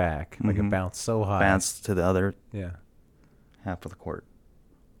far back, like it bounced so high. Bounce to the other Yeah. half of the court.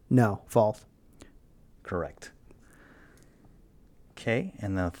 No, false. Correct. Okay,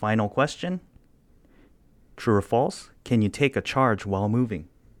 and the final question. True or false? Can you take a charge while moving?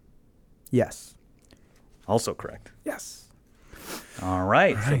 Yes. Also correct. Yes. All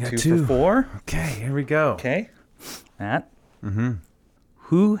right, I so got 2 2. for 4. Okay, here we go. Okay. Matt? Mm-hmm.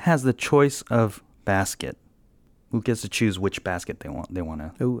 Who has the choice of basket? Who gets to choose which basket they want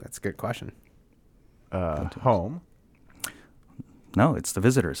to? Oh, that's a good question. Home. No, it's the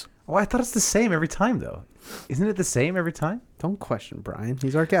visitors. Oh, I thought it's the same every time, though. Isn't it the same every time? Don't question Brian.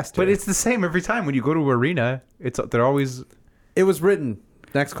 He's our guest. But here. it's the same every time. When you go to an arena, they're always... It was written.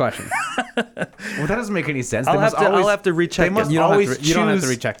 Next question. Well, that doesn't make any sense. I'll have to recheck They must it. You don't, always have to, you don't have to choose-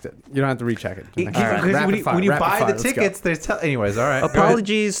 recheck it. You don't have to recheck it. Because Rapid fire, when you rapid buy fire, the let's go. tickets, there's... Anyways, all right. go ahead.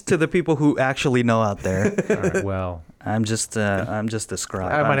 Apologies to the people who actually know out there. All right, well, I'm just a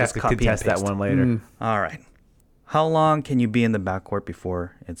scribe. I might I'm have just to copy and contest that paste. one later. All right. How long can you be in the backcourt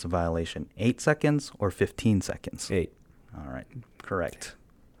before it's a violation? 8 seconds or 15 seconds? 8. All right, correct.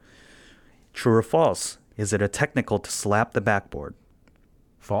 True or false? Is it a technical to slap the backboard?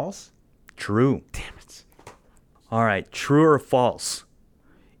 False? True. Damn it. All right, true or false?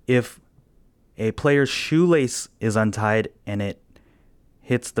 If a player's shoelace is untied and it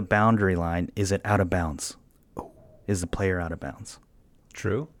hits the boundary line, is it out of bounds? Is the player out of bounds?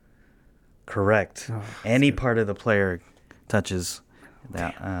 True. Correct. Any part of the player touches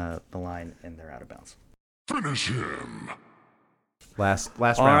that the line and they're out of bounds. Finish him. Last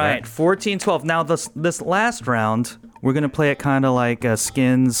All round. right, 14-12. Now this last round, we're gonna play it kind of like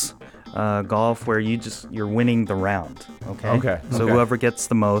Skins golf, where you're winning the round. Okay. Okay. So Okay. whoever gets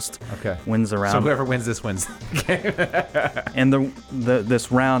the most wins the round. So whoever wins this wins the game. And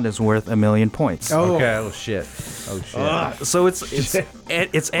this round is worth 1,000,000 points. Okay. Oh shit. So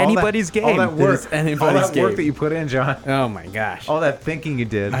it's anybody's game. All that work. It is anybody's all that work game. that you put in, John. Oh my gosh. All that thinking you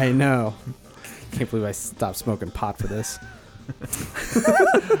did. I know. Can't believe I stopped smoking pot for this.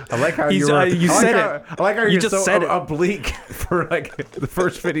 I like how You said it. I like how You you're just so said it. oblique for like the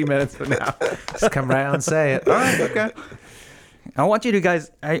first 50 minutes, but now just come around and say it. All right, okay. I want you guys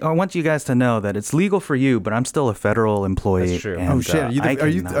to know that it's legal for you, but I'm still a federal employee. That's true. And, Oh shit!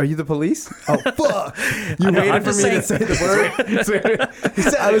 Are you the police? Oh fuck! You waited I'm for just me to say the word. He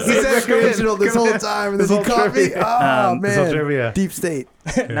said original this whole time, and then he caught me. Oh this whole man! trivia. Deep state.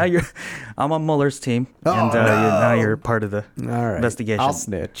 now I'm on Mueller's team, Oh, and no. now you're part of the All right. investigation. I'll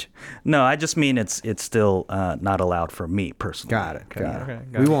snitch. No, I just mean it's still not allowed for me personally. Got it. Okay,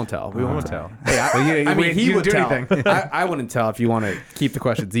 We won't tell. We won't tell. Hey, I mean, he you would do tell. anything. I wouldn't tell if you want to keep the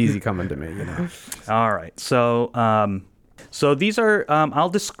questions easy coming to me. You know. All right. So these are. I'll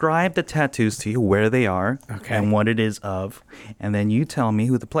describe the tattoos to you, where they are, Okay. and what it is of, and then you tell me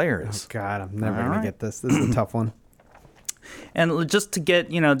who the player is. God, I'm never All gonna right. get this. This is a tough one. And just to get,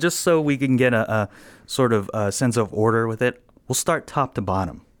 just so we can get a sort of sense of order with it, we'll start top to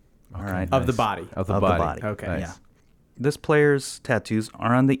bottom. All right. Of the body. Of the Of body. the body. Okay. Nice. Yeah. This player's tattoos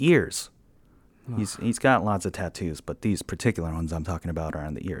are on the ears. He's got lots of tattoos, but these particular ones I'm talking about are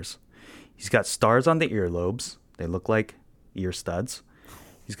on the ears. He's got stars on the earlobes. They look like ear studs.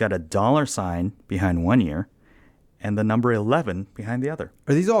 He's got a $sign behind one ear and the number 11 behind the other.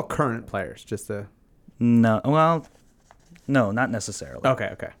 Are these all current players? Just to. No, well, no, not necessarily.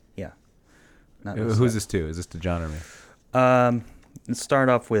 Okay. Yeah. Not Who's this to? Is this to John or me? Let's start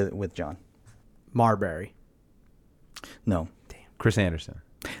off with John. Marbury. No, Chris Anderson.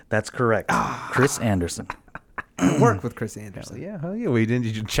 that's correct. Chris Anderson. Work with Chris Anderson. Yeah, hell yeah. Well, did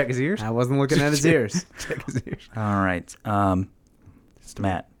you check his ears? I wasn't looking at his ears. Check his ears. All right.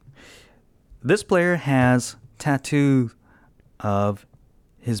 Matt. This player has tattoo of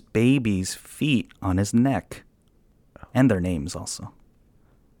his baby's feet on his neck. And their names also.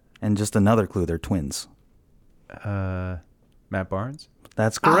 And just another clue, they're twins. Matt Barnes?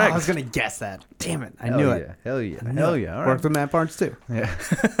 That's correct. I was gonna guess that. Damn it! I Hell knew yeah. it. Hell yeah. I knew Hell it. yeah. All Worked right. with Matt Barnes too. Yeah.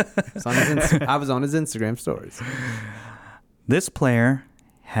 I was on his Instagram stories. This player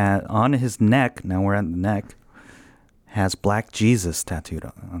had on his neck, now we're at the neck, has Black Jesus tattooed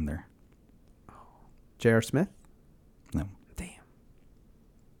on there. J.R. Smith. No. Damn.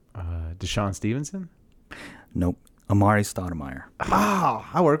 Deshaun Stevenson? Nope. Amari Stoudemire. Oh,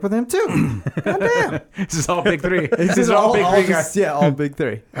 I work with him too. Goddamn. This is all big three. This is all big three guys. Yeah, all big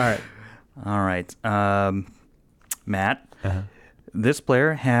three. All right. All right. Matt, this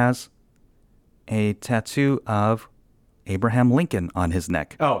player has a tattoo of Abraham Lincoln on his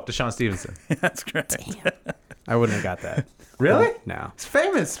neck. Oh, Deshaun Stevenson. That's correct. I wouldn't have got that. Really? No. It's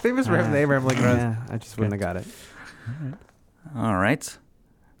famous. Famous for having the Abraham Lincoln on his- Yeah, I just wouldn't have got it. All right.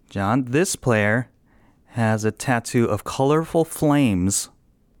 John, this player has a tattoo of colorful flames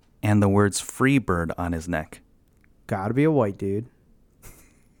and the words Freebird on his neck. Gotta be a white dude.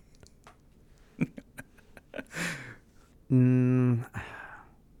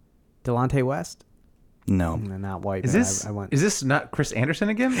 Delonte West? No. No, not white. Is man. this I went. is this not Chris Anderson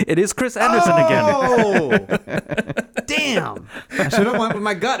again? It is Chris Anderson again. Oh, damn! I should have went with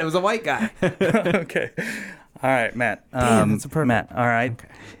my gut. It was a white guy. Okay. All right, Matt. Damn, that's a perfect. Matt, all right. Okay.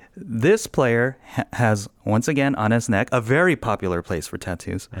 This player has, once again, on his neck, a very popular place for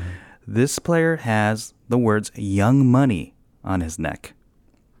tattoos. This player has the words Young Money on his neck.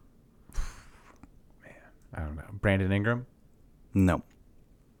 I don't know. Brandon Ingram? No.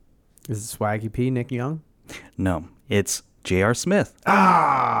 Is it Swaggy P, Nick Young? No. It's J.R. Smith.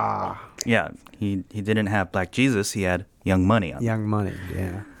 Ah, Yeah, he didn't have Black Jesus. He had Young Money on. Young Money.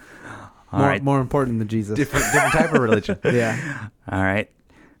 Yeah. All right. More important than Jesus. Different type of religion. Yeah. All right.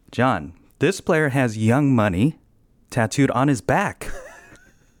 John, this player has Young Money tattooed on his back?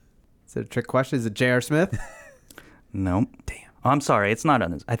 Is it a trick question? Is it J.R. Smith? No. Damn. Oh, I'm sorry. It's not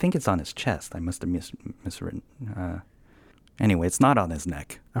on his... I think it's on his chest. I must have miswritten. Anyway, it's not on his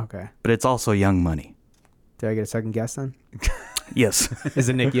neck. Okay. But it's also Young Money. Did I get a second guess then? Yes. Is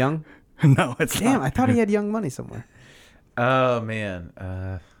it Nick Young? No, it's Damn, not. I thought he had Young Money somewhere. Oh, man.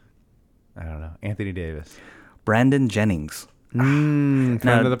 I don't know. Anthony Davis. Brandon Jennings. Friend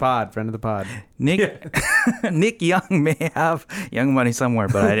of the pod. Nick Nick Young may have Young Money somewhere,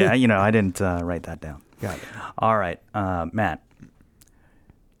 but I didn't write that down. Got it. All right, Matt.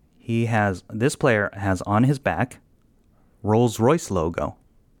 This player has on his back Rolls-Royce logo.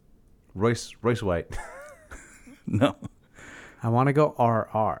 Royce White. No. I want to go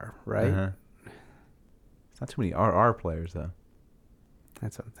RR, right? Uh-huh. It's not too many RR players, though.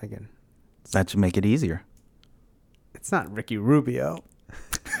 That's what I'm thinking. That should make it easier. It's not Ricky Rubio.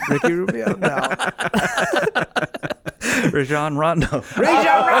 Ricky Rubio? No. Rajon Rondo. Rajon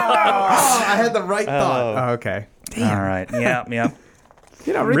Rondo! Oh, I had the right thought. Oh, okay. Damn. All right. Yeah.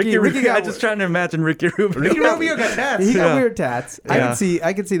 You know, Ricky got, I'm just trying to imagine Ricky Rubio. Ricky Rubio got tats. He got weird tats. Yeah.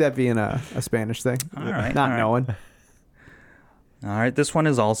 I could see that being a Spanish thing. All right. Not knowing. All right. This one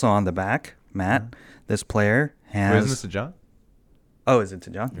is also on the back. Matt, this player has... Wait, isn't this to John? Oh, is it to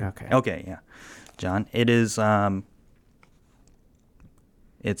John? Okay. Okay, yeah. John, it is...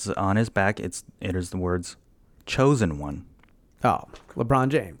 It's on his back. It is the words, chosen one. Oh, LeBron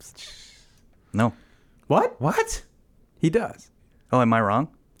James. No. What? He does. Oh, am I wrong?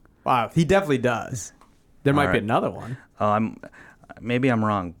 Wow, he definitely does. There might be right. another one. Oh, maybe I'm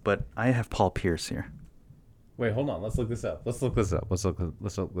wrong, but I have Paul Pierce here. Wait, hold on. Let's look this up. Let's look this up.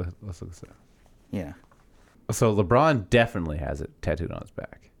 Yeah. So LeBron definitely has it tattooed on his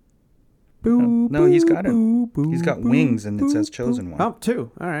back. Boo, No, he's got it. boo, boo, He's got boo, wings and it boo, says boo. chosen one. Oh,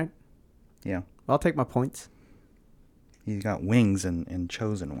 two. All right. Yeah. I'll take my points. He's got wings and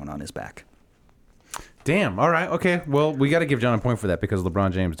chosen one on his back. Damn. All right. Okay. Well, we got to give John a point for that because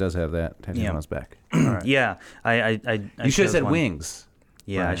LeBron James does have that tattooed on his back. All right. Yeah. I You should have chose said one. wings.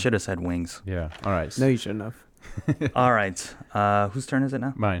 Yeah, I Brian. should have said wings. Yeah. All right. No, you shouldn't have. All right. Whose turn is it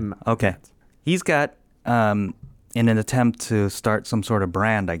now? Mine. Okay. He's got, in an attempt to start some sort of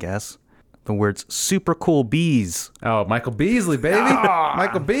brand, I guess, the words super cool bees. Oh, Michael Beasley, baby.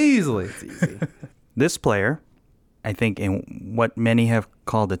 Michael Beasley. It's easy. This player, I think in what many have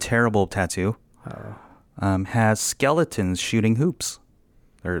called a terrible tattoo, has skeletons shooting hoops.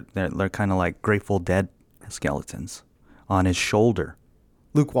 They're kind of like Grateful Dead skeletons on his shoulder.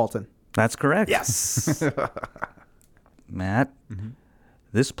 Luke Walton. That's correct. Yes. Matt,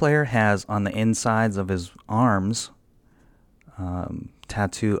 this player has on the insides of his arms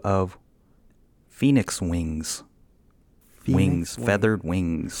tattoo of phoenix wings. Phoenix Feathered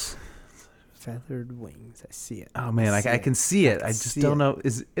wings. Feathered wings. I see it. Oh man, I can see it. I just don't know.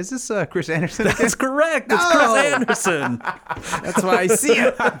 Is this Chris Anderson? That's correct. It's Chris Anderson. That's why I see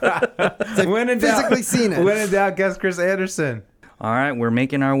it. It's like When in doubt- physically seen it. When in doubt, guess Chris Anderson. All right, we're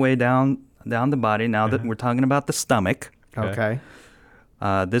making our way down the body now that we're talking about the stomach. Okay.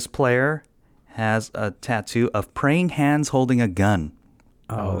 This player has a tattoo of praying hands holding a gun.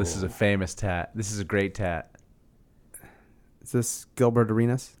 Oh, this is a famous tat. This is a great tat. Is this Gilbert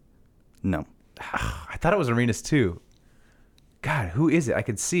Arenas? No. I thought it was Arenas too. God, who is it? I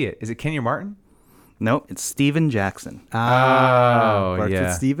can see it. Is it Kenya Martin? No, it's Steven Jackson. Oh, Worked yeah.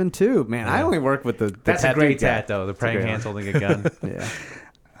 with Steven too. Man, I only work with the That's a tattoo great guy. tat, though. The praying great hands holding a gun. Yeah.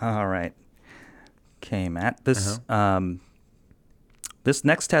 All right. Okay, Matt. This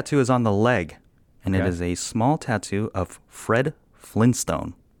next tattoo is on the leg, and it Okay. is a small tattoo of Fred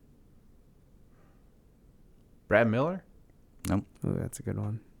Flintstone. Brad Miller? Nope. Oh, that's a good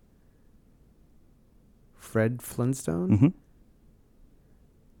one. Fred Flintstone Mm-hmm.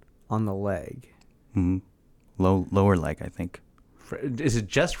 on the leg. Mm-hmm. Lower leg, I think. Is it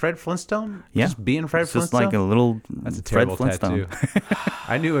just Fred Flintstone? Yeah. Just being Fred It's Flintstone? just like a little That's a Fred terrible Flintstone. tattoo.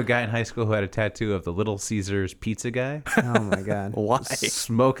 I knew a guy in high school who had a tattoo of the Little Caesars pizza guy Oh my god. Why?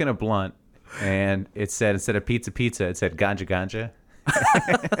 smoking a blunt, and it said instead of pizza, it said ganja ganja.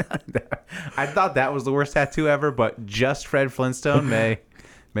 I thought that was the worst tattoo ever, but just Fred Flintstone may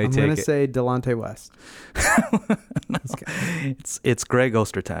I'm take gonna it. say Delonte West. It's Greg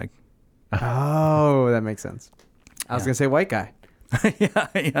Ostertag. Oh, that makes sense. I was gonna say white guy.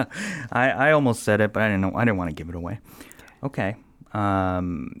 yeah. I almost said it, but I didn't know. I didn't want to give it away. Okay.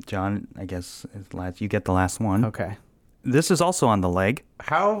 John, I guess you get the last one. Okay. This is also on the leg.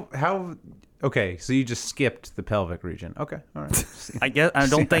 How Okay, so you just skipped the pelvic region. Okay, all right. I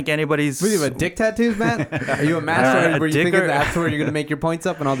don't think anybody's. What do you have, dick tattoos, Matt? Are you a master? Were you dick thinking or- that's where you're going to make your points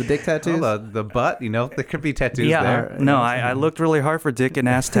up and all the dick tattoos? Well, the butt, there could be tattoos Yeah, there. no, I looked really hard for dick and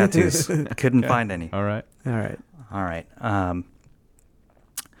ass tattoos. Couldn't find any. All right. All right. All right.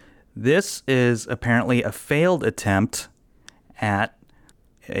 This is apparently a failed attempt at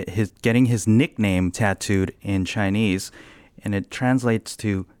getting his nickname tattooed in Chinese, and it translates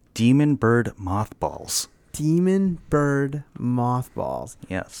to demon bird mothballs. Demon bird mothballs.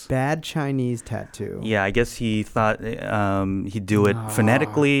 Yes. Bad Chinese tattoo. Yeah, I guess he thought he'd do it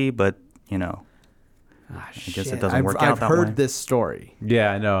phonetically, but I guess it doesn't work out that way. I've heard this story.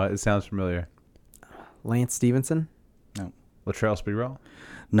 Yeah, I know. It sounds familiar. Lance Stevenson? No. Latrell Sprewell?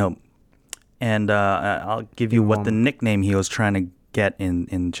 No. And I'll give you what the nickname he was trying to get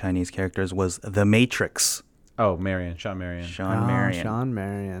in Chinese characters was the Matrix. Oh, Sean Marion. Sean Marion. Sean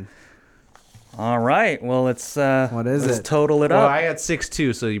Marion. All right. Well, let's what is let's it? total it Well, up. I had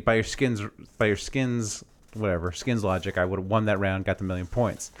 6-2, so by your skins logic, I would have won that round, got the 1,000,000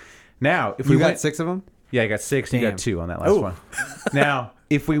 points. Now, if You we got went, 6 of them? yeah, I got 6. You Damn. got 2 on that last one. Now,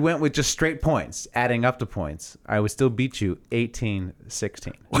 if we went with just straight points, adding up the points, I would still beat you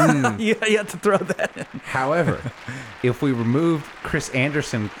 18-16. You had to throw that in. However, if we removed Chris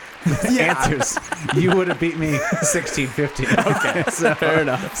Anderson answers, you would have beat me 16-15. Okay, so Fair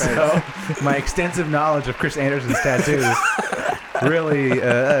enough. So my extensive knowledge of Chris Anderson's tattoos really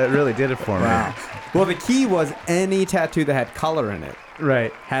did it for me. Wow. Well, the key was any tattoo that had color in it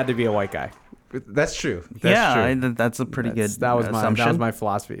Right. had to be a white guy. That's true. That's true. That's a pretty good That was assumption. my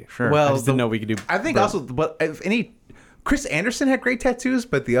philosophy. Sure. I Well, just didn't know we could do. I think also, but if Chris Anderson had great tattoos,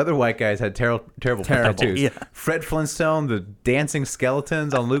 but the other white guys had terrible tattoos. Yeah. Fred Flintstone, the dancing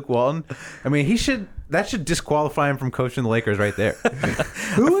skeletons on Luke Walton. I mean, that should disqualify him from coaching the Lakers right there.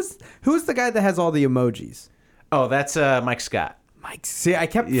 Who's the guy that has all the emojis? Oh, that's Mike Scott. Mike. See, I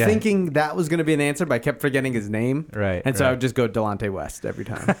kept thinking that was going to be an answer, but I kept forgetting his name. Right, And so right. I would just go Delonte West every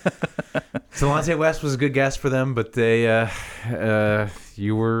time. Delonte West was a good guess for them, but they,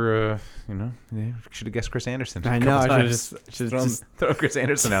 you were, they should have guessed Chris Anderson. I a know. couple I times. should have just throw Chris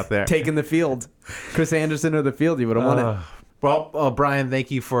Anderson out there. taken the field. Chris Anderson or the field, you would have won it. Well, Brian,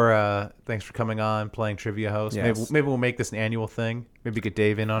 thank you thanks for coming on, playing trivia host. Yes. Maybe we'll make this an annual thing. Maybe get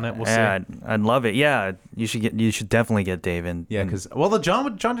Dave in on it. We'll Yeah, see. I'd love it. Yeah, you should definitely get Dave in. Yeah, because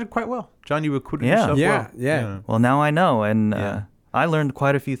John did quite well. John, you acquitted Yeah. yourself well. Yeah. Well, now I know, and Yeah. I learned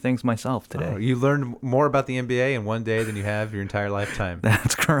quite a few things myself today. Oh, you learned more about the NBA in one day than you have your entire lifetime.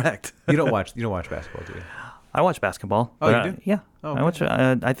 That's correct. You don't watch basketball, do you? I watch basketball. Oh, but, you do? Yeah. Oh, I watch.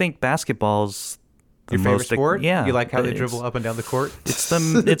 I think basketball's the Your favorite most sport? Yeah. You like how they it's- dribble up and down the court?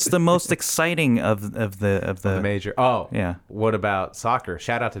 It's the most exciting of the The major. Oh, Yeah. What about soccer?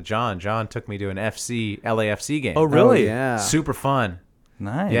 Shout out to John. John took me to an LAFC game. Oh, really? Oh, yeah. Super fun.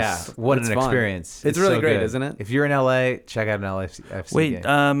 Nice. Yeah, what It's an fun. experience. It's really so great, good. isn't it? If you're in LA, check out an LAFC Wait.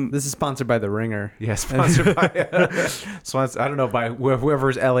 game. This is sponsored by The Ringer. Yeah, sponsored by. I don't know by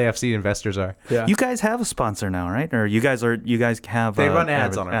whoever's LAFC investors are. Yeah. You guys have a sponsor now, right? Or you guys have They run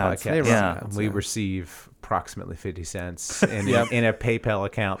ads on our ads. podcast. They run Yeah. ads. We receive approximately 50 cents in a PayPal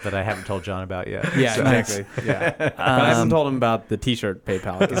account that I haven't told John about yet. Yeah, So- exactly. Yeah. But I haven't told him about the T-shirt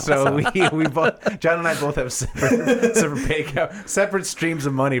PayPal account. So we both, John and I both have separate streams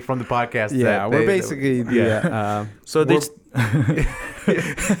of money from the podcast. Yeah, we're basically So they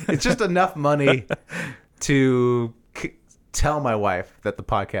it's just enough money to tell my wife that the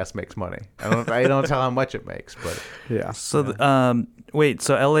podcast makes money. I don't tell how much it makes, but yeah. So wait.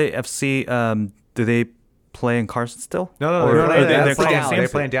 So LAFC do they play in Carson still? no, Or- they're or playing they're downtown. Coliseum? They're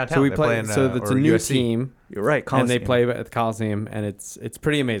playing downtown. So we They're play. playing, So it's a or new USC. team. You're right. And they Coliseum. play at the Coliseum, and it's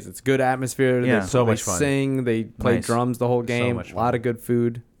pretty amazing. It's good atmosphere. Yeah. They, So they much fun. sing. They play Nice. drums the whole game. much A lot of good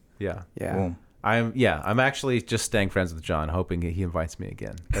food. Yeah. Yeah. Cool. I'm actually just staying friends with John, hoping he invites me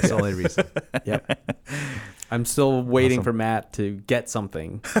again. That's the only reason. Yep. I'm still waiting for Matt to get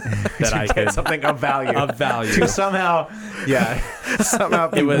something that I Get could something of value. of value. To somehow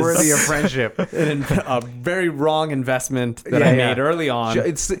be was- worthy of friendship. A very wrong investment that Yeah, I yeah. made early on.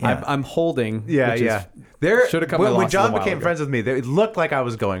 It's- I'm holding. Yeah, which yeah. Is, There, Should've cut my when losses John a while became ago. friends with me, it looked like I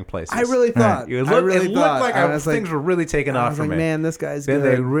was going places. I really thought. It I looked, really it looked thought. like I was things were really taking I off was for like, me. man, this guy's Then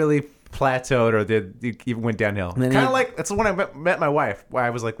good. they really plateaued, or they even went downhill. then Kind of he- like that's when I met my wife. Where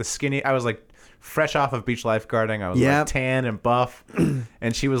I was like the skinny. I was like fresh off of beach lifeguarding. I was Yep. like tan and buff,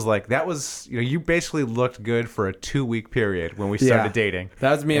 and she was like, "That was you basically looked good for a 2-week period when we started dating."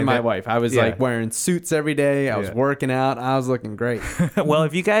 That was me and my then- wife. I was yeah. like wearing suits every day. I was Yeah. working out. I was looking great. Well,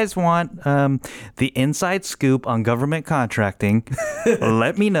 if you guys want the inside scoop on government contracting,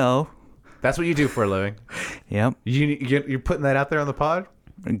 let me know. That's what you do for a living. Yep. You're putting that out there on the pod?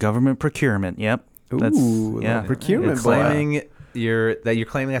 Government procurement. Yep. Procurement. Claiming you're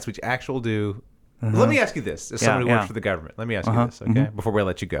claiming that's what you actually do. Let me ask you this: as someone who works for the government, let me ask you this, okay? Before we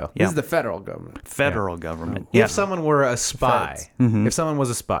let you go, This is the federal government. Federal government. if someone were a spy, if someone was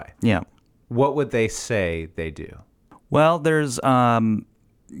a spy, what would they say they do? Well, there's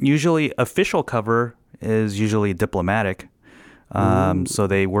usually official cover is usually diplomatic. So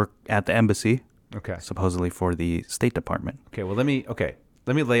they work at the embassy. Okay. Supposedly for the State Department. Okay. Well, let me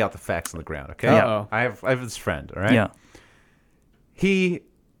lay out the facts on the ground. Okay. Uh-oh. I have this friend. All right. Yeah. He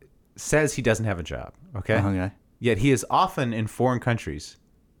says he doesn't have a job. Okay. Okay. Yet he is often in foreign countries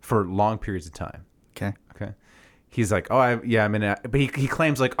for long periods of time. Okay. Okay. He's like, I'm in, but he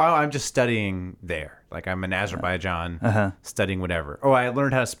claims like, I'm just studying there. Like I'm in Azerbaijan, studying whatever. I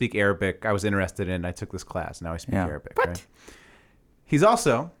learned how to speak Arabic. I was interested in. I took this class. Now I speak Arabic. What? Right? He's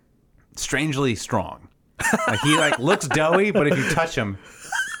also strangely strong. Like he looks doughy, but if you touch him,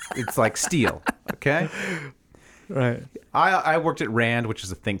 it's like steel. Okay. Right. I worked at RAND, which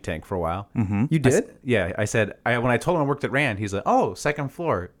is a think tank, for a while. Mm-hmm. You did? I said when I told him I worked at RAND, he's like, "Oh, second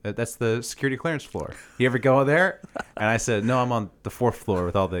floor. That's the security clearance floor. You ever go there?" And I said, "No, I'm on the 4th floor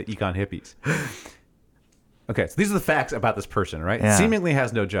with all the econ hippies." Okay, so these are the facts about this person, right? Yeah. Seemingly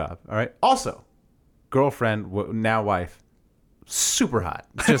has no job. All right. Also, girlfriend, now wife, super hot,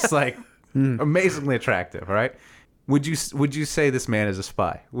 just like amazingly attractive. All right. Would you say this man is a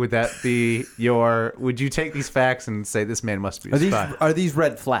spy? Would that be would you take these facts and say this man must be a spy? Are these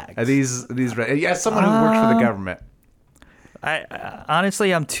red flags? Are these red? Yeah, someone who works for the government. I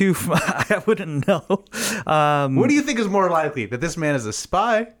honestly, I'm too. I wouldn't know. What do you think is more likely, that this man is a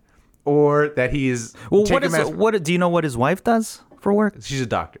spy, or that he is? Well, what do you know what his wife does for work? She's a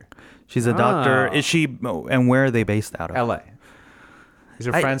doctor. She's a doctor. Is she? And where are they based out of? L.A. These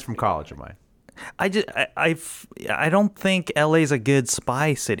are friends from college of mine. I don't think LA's a good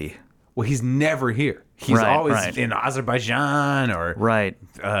spy city. Well, he's never here. He's always in Azerbaijan or KP's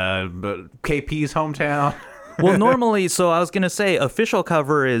hometown. Well, normally, so I was going to say official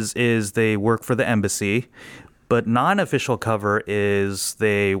cover is they work for the embassy, but non-official cover is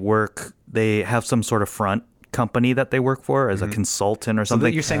they have some sort of front company that they work for as a consultant or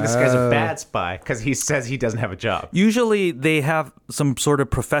something. So you're saying this guy's a bad spy because he says he doesn't have a job. Usually they have some sort of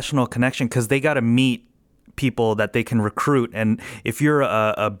professional connection because they got to meet people that they can recruit. And if you're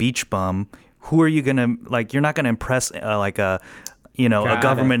a beach bum, who are you going to, you're not going to impress a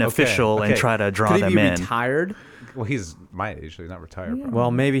government official and try to draw them in. Retired? Well, he's my age, so he's not retired. Probably.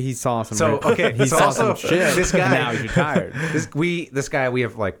 Well, maybe he saw some. He saw some shit. This guy, now he's retired. This guy, we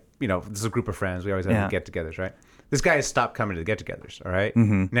have this is a group of friends. We always have get-togethers, right? This guy has stopped coming to the get-togethers. All right.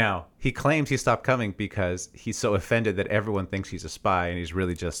 Mm-hmm. Now he claims he stopped coming because he's so offended that everyone thinks he's a spy, and he's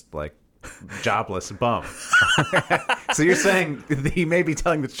really just like jobless bum. So you're saying he may be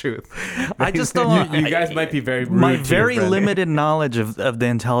telling the truth. I just don't. You guys might be very rude. My very limited knowledge of the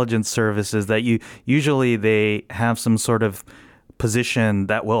intelligence service is that usually they have some sort of position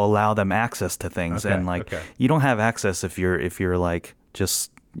that will allow them access to things, and you don't have access if you're like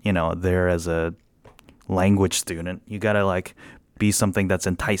just there as a language student. You gotta be something that's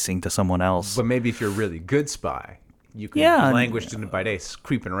enticing to someone else. But maybe if you're a really good spy, you can language student by day,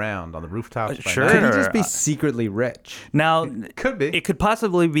 creeping around on the rooftops. Sure. Could he just be secretly rich? Now, could be. It could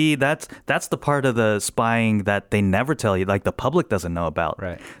possibly be that's the part of the spying that they never tell you, like the public doesn't know about.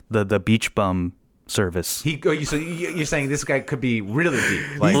 Right. The beach bum service. So you're saying this guy could be really deep,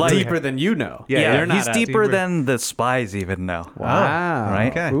 he's deeper than you know. Yeah, he's deeper than the spies even know. Wow. Right.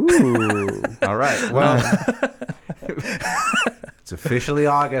 Okay. Ooh. All right. Well. It's officially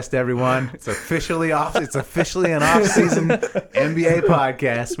August, everyone. It's officially an off-season NBA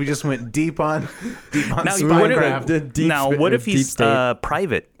podcast. We just went deep on spycraft. Now, what if he's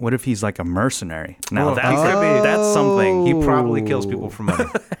private? What if he's like a mercenary? Now that's something. He probably kills people for money.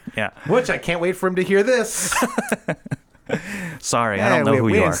 Yeah. Which I can't wait for him to hear this. Sorry, I don't know who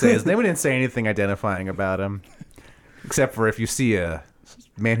you are. We didn't say anything identifying about him, except for if you see a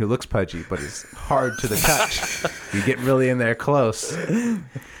man who looks pudgy but is hard to the touch, you get really in there close. All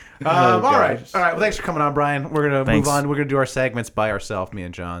right. Well, thanks for coming on, Brian. We're gonna move on. We're gonna do our segments by ourselves, me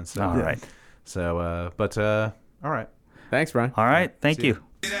and John. So, all right. So, all right. Thanks, Brian. All right. Thank you.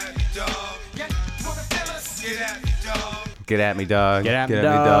 Get at me, dog. Get at me,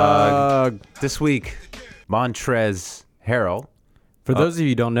 dog. This week, Montrezl Harrell. For those of you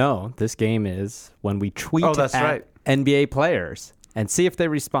who don't know, this game is when we tweet at NBA players and see if they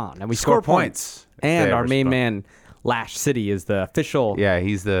respond. And we score points. And our main man, Lash City is the official. Yeah,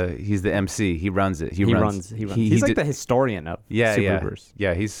 he's the MC. He runs it. He runs. He's like the historian of Subarubers.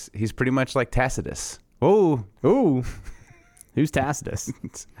 Yeah, he's pretty much like Tacitus. Ooh. Who's Tacitus?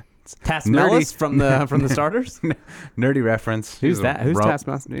 Tasmellis from the starters? Nerdy reference. Who's that? Who's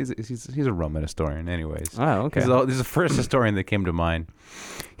Tasmellis? He's a Roman historian, anyways. Oh, okay. He's the first historian that came to mind.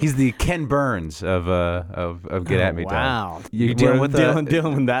 He's the Ken Burns of Get At Me. Wow, Dog. you're dealing with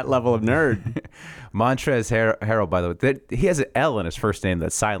that level of nerd. Montrezl Harrell, by the way, he has an L in his first name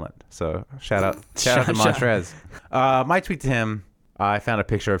that's silent. So shout out to Montrez. My tweet to him, I found a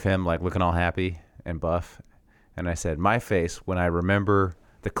picture of him like looking all happy and buff, and I said, "My face when I remember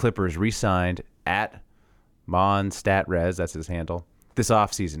the Clippers re-signed at MonStatRez, that's his handle, this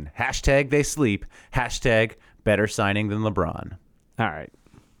offseason. # they sleep. # better signing than LeBron." All right.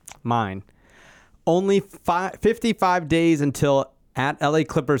 Mine. Only 55 days until at LA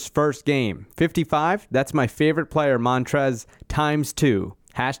Clippers first game. 55? That's my favorite player, Montrez, ×2.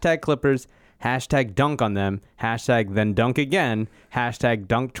 # Clippers. # dunk on them. # then dunk again. #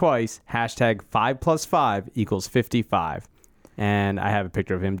 dunk twice. # 5 + 5 = 55. And I have a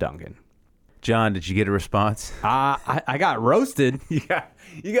picture of him dunking. John, did you get a response? I got roasted. You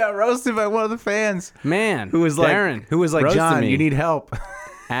got roasted by one of the fans. Man, who was Darren, like, John, me. You need help.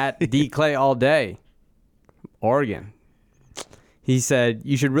 At D Clay all day, Oregon. He said,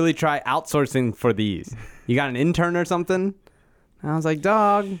 you should really try outsourcing for these. You got an intern or something? And I was like,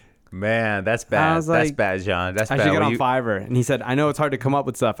 dog. Man, that's bad. That's bad, John. That's bad. I should get on Fiverr. And he said, I know it's hard to come up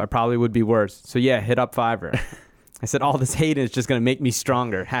with stuff. I probably would be worse. So yeah, hit up Fiverr. I said, all this hate is just going to make me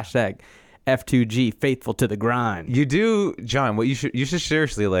stronger. # F2G, faithful to the grind. You do, John, what you should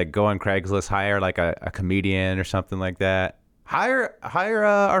seriously like go on Craigslist, hire like a comedian or something like that. Hire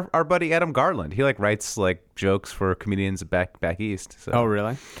our buddy Adam Garland. He like writes like jokes for comedians back east. So. Oh,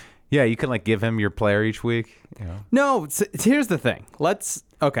 really? Yeah, you can like give him your player each week. You know. No, here's the thing.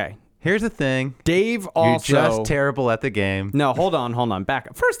 Okay. Here's the thing. Dave also. You're just terrible at the game. No, hold on. Back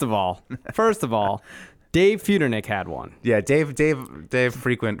up. First of all, Dave Feudernick had one. Yeah, Dave,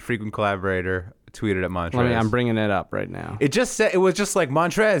 frequent collaborator, tweeted at Montrez. I'm bringing it up right now. It was just like,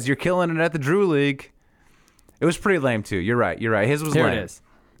 Montrez, you're killing it at the Drew League. It was pretty lame too. You're right. His was Here lame. It is.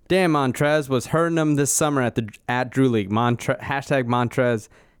 Damn, Montrez was hurting them this summer at Drew League. # Montrez,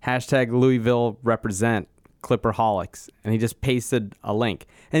 # Louisville represent Clipperholics, and he just pasted a link,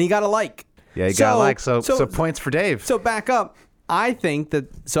 and he got a like. Yeah, he got a like. So points for Dave. So back up. I think that.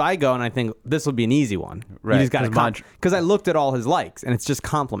 So I go and I think this will be an easy one. Right. You just got to because I looked at all his likes, and it's just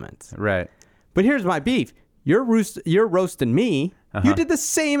compliments. Right. But here's my beef. You're roasting me. Uh-huh. You did the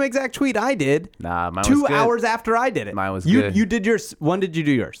same exact tweet I did. Nah, mine was 2 good. hours after I did it. Mine was good. You did yours. When did you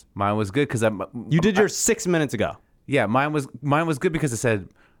do yours? Mine was good because you did yours 6 minutes ago. Yeah, mine was good because it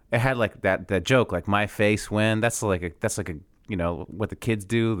had like that joke like my face when that's like a you know what the kids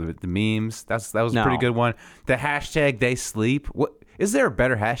do the memes. That was a pretty good one. The # they sleep. What is there a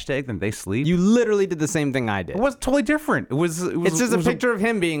better # than they sleep? You literally did the same thing I did. It was totally different. It's just a picture of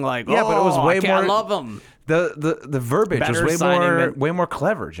him being like, yeah, but it was way more. I love him. The verbiage Better was way more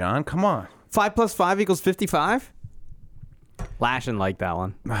clever, John. Come on. 5 + 5 = 55. Lashing like that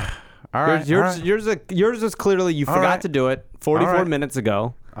one. All right. Yours is clearly you forgot to do it 44 minutes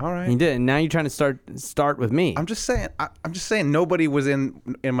ago. All right. You did, and now you're trying to start with me. I'm just saying nobody was in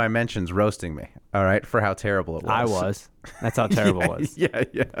my mentions roasting me. All right, for how terrible it was. I was. That's how terrible it was. Yeah.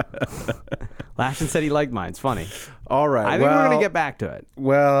 Lashin said he liked mine. It's funny. All right. I think we're gonna get back to it.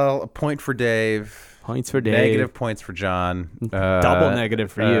 Well, a point for Dave. Points for Dave. Negative points for John. Double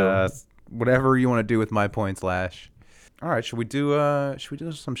negative for you. Whatever you want to do with my points, Lash. All right, should we do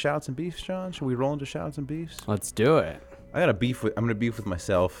some shouts and beefs, John? Should we roll into shouts and beefs? Let's do it. I'm gonna beef with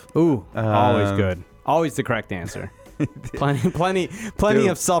myself. Ooh, always good. Always the correct answer. plenty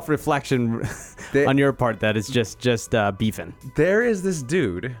of self-reflection on your part that is just beefing. There is this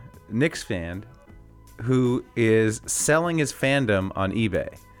dude, Knicks fan, who is selling his fandom on eBay.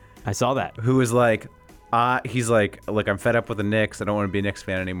 I saw that. Who is like, he's like, look, I'm fed up with the Knicks. I don't want to be a Knicks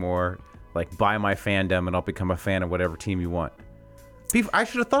fan anymore. Like, buy my fandom and I'll become a fan of whatever team you want. Beef, I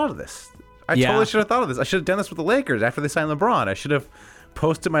should have thought of this. I totally should have thought of this. I should have done this with the Lakers after they signed LeBron. I should have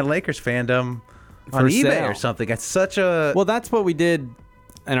posted my Lakers fandom on eBay or something. It's such a... Well, that's what we did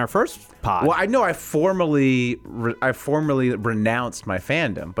in our first pod. Well, I know I formally renounced my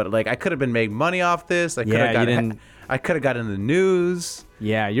fandom, but like I could have been making money off this. I could have gotten in the news.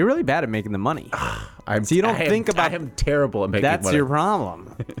 Yeah, you're really bad at making the money. So you don't think about... I am terrible at making money. That's your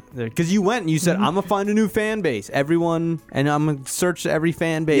problem. Because you went and you said, I'm going to find a new fan base. Everyone, and I'm going to search every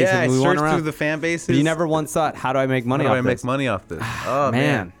fan base. Yeah, and I searched through the fan bases. But you never once thought, how do I make money off this? How do I make money off this? Oh,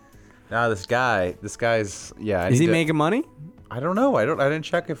 man. Now this guy's yeah. Is he making money? I don't know. I didn't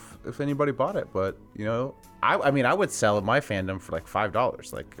check if anybody bought it, but you know, I mean, I would sell my fandom for like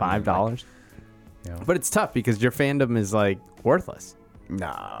 $5. Like $5. But it's tough because your fandom is like worthless.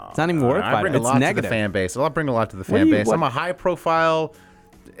 No, it's not even worth. I bring a lot to the fan base. I'll bring a lot to the fan base. I'm a high profile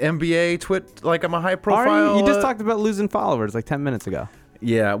NBA twit. Like I'm a high profile. You just talked about losing followers like 10 minutes ago.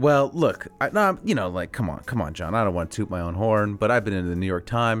 Yeah, well, look, you know, like, come on, John. I don't want to toot my own horn, but I've been in the New York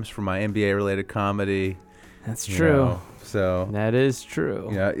Times for my NBA-related comedy. That's true. So that is true.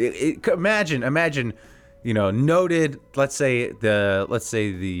 Yeah, imagine, you know, noted. Let's say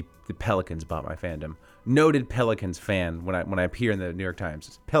the Pelicans bought my fandom. Noted Pelicans fan when I appear in the New York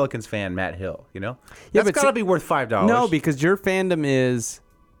Times. Pelicans fan Matt Hill. You know, that's gotta be worth $5. No, because your fandom is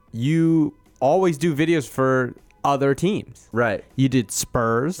you always do videos for other teams. Right. You did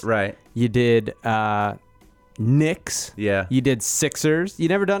Spurs. Right. You did Knicks. Yeah. You did Sixers. You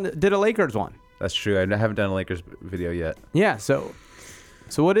never did a Lakers one. That's true. I haven't done a Lakers video yet. Yeah. So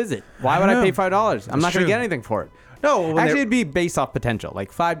what is it? Why would I pay $5? I'm not going to get anything for it. No, actually, it'd be based off potential,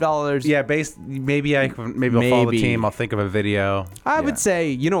 like $5. Yeah, maybe I'll follow the team. I'll think of a video. I would say,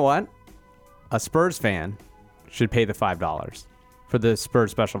 you know what? A Spurs fan should pay the $5 for the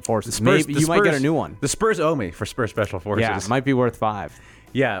Spurs Special Forces. Maybe you might get a new one. The Spurs owe me for Spurs Special Forces. Yeah, it might be worth $5.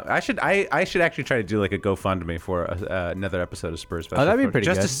 Yeah, I should actually try to do like a GoFundMe for another episode of Spurs Special. Oh, that'd be Forces. pretty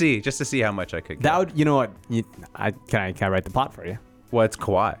good. just to see how much I could get. That would, you know what? Can I write the plot for you? Well, it's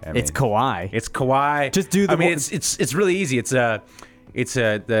Kawhi. It's Kawhi. It's Kawhi. Just do the. I mean, it's really easy. The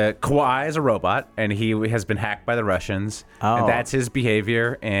Kawhi is a robot, and he has been hacked by the Russians. Oh. And that's his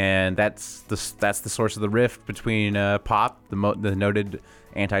behavior, and that's the source of the rift between Pop, the noted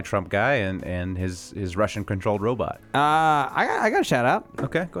anti-Trump guy, and his Russian-controlled robot. I got a shout out.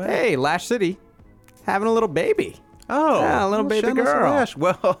 Okay, go ahead. Hey, Lash City, having a little baby. Oh, yeah, a little baby girl. Lash.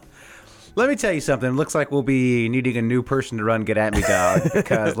 Well. Let me tell you something. Looks like we'll be needing a new person to run Get At Me Dog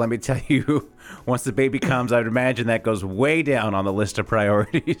because let me tell you, once the baby comes, I would imagine that goes way down on the list of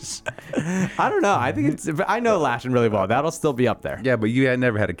priorities. I don't know. I know Lashin really well. That'll still be up there. Yeah, but you had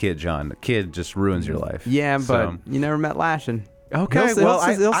never had a kid, John. A kid just ruins your life. Yeah, but you never met Lashin. Okay,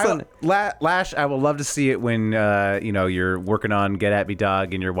 Lash, I will love to see it when you're working on Get At Me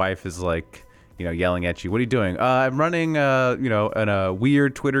Dog and your wife is like, yelling at you. What are you doing? I'm running, in a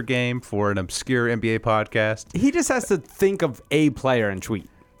weird Twitter game for an obscure NBA podcast. He just has to think of a player and tweet.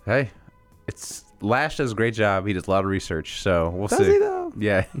 Hey, Lash does a great job. He does a lot of research, so we'll see. Does he though?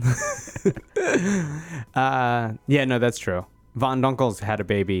 Yeah. Yeah, no, that's true. Von Dunkel's had a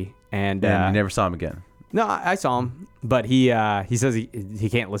baby, and you never saw him again. No, I saw him, but he says he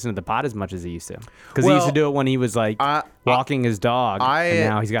can't listen to the pod as much as he used to because he used to do it when he was like walking his dog, and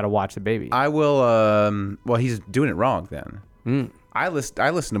now he's got to watch the baby. I will. Well, he's doing it wrong then. I listened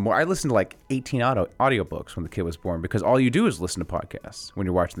to like 18 audiobooks when the kid was born because all you do is listen to podcasts when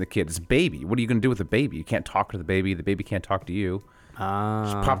you're watching the kid. It's a baby. What are you going to do with a baby? You can't talk to the baby. The baby can't talk to you.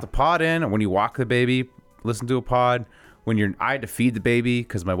 Just pop the pod in, and when you walk the baby, listen to a pod. I had to feed the baby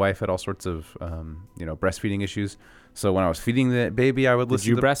because my wife had all sorts of, breastfeeding issues. So when I was feeding the baby, I would listen.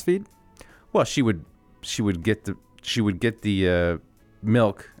 Did you breastfeed? Well, she would get the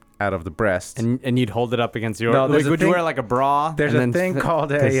milk out of the breast, and you'd hold it up against your. No, would you wear like a bra? There's a thing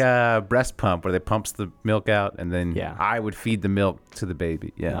called a breast pump where they pumps the milk out, and then I would feed the milk to the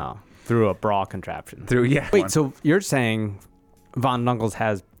baby. Yeah, no, through a bra contraption. Wait, so you're saying Von Dunkels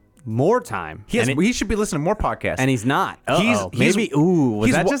has more time? He should be listening to more podcasts, and he's not. Maybe.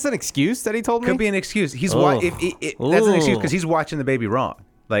 Was that just an excuse that he told me? Could be an excuse. That's an excuse because he's watching the baby wrong.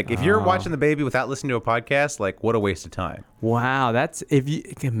 Like if you're watching the baby without listening to a podcast, like what a waste of time. Wow, that's if you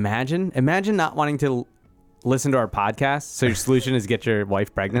imagine not wanting to listen to our podcast. So your solution is get your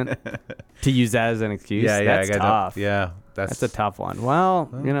wife pregnant to use that as an excuse. That's tough. That's a tough one. Well,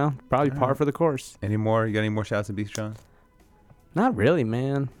 probably par for the course. You got any more shouts and beats, John? Not really,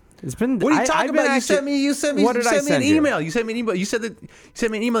 man. It's been. What are you talking about? You sent me. What did I send me an email. You sent me an email. You said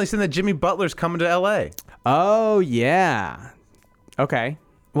that Jimmy Butler's coming to L.A. Oh yeah. Okay.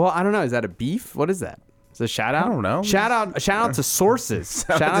 Well, I don't know. Is that a beef? What is that? Is it a shout out? I don't know. Shout out to sources.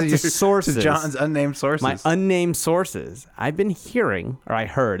 Shout out to sources. To John's unnamed sources. My unnamed sources. I've been hearing, or I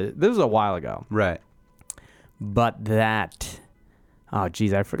heard. This was a while ago. Right. But that. Oh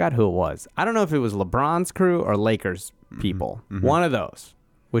geez, I forgot who it was. I don't know if it was LeBron's crew or Lakers people. Mm-hmm. One of those,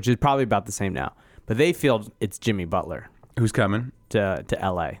 which is probably about the same now. But they feel it's Jimmy Butler who's coming to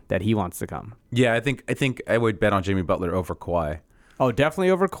LA, that he wants to come. Yeah, I think I would bet on Jimmy Butler over Kawhi. Oh, definitely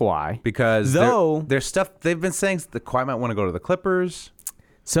over Kawhi. Because there's stuff they've been saying that Kawhi might want to go to the Clippers.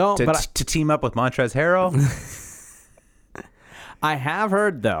 To team up with Montrezl Harrell. I have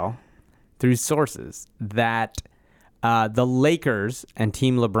heard though, through sources that the Lakers and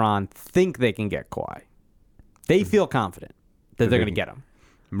Team LeBron think they can get Kawhi. They feel confident that they're going to get him.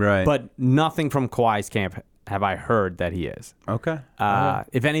 Right. But nothing from Kawhi's camp have I heard that he is. Okay.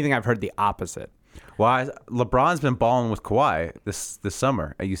 If anything, I've heard the opposite. Well, LeBron's been balling with Kawhi this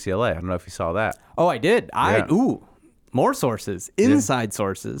summer at UCLA. I don't know if you saw that. Oh, I did. Yeah. More sources, inside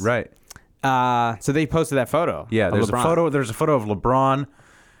sources. Right. So they posted that photo. Yeah, of there's LeBron. a photo. There's a photo of LeBron,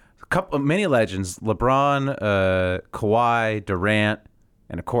 many legends: LeBron, Kawhi, Durant,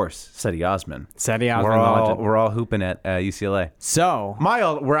 and of course Cedi Osman. Cedi Osman, We're all hooping at UCLA. So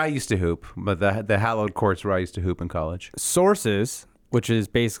Where I used to hoop, but the hallowed courts where I used to hoop in college. Sources, which is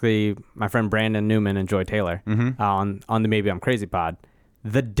basically my friend Brandon Newman and Joy Taylor on the Maybe I'm Crazy pod,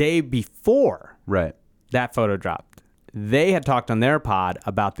 the day before Right. that photo dropped, they had talked on their pod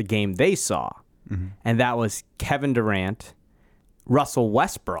about the game they saw, and that was Kevin Durant, Russell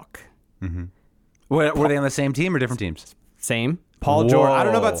Westbrook. Were they on the same team or different teams? Same. Paul George. I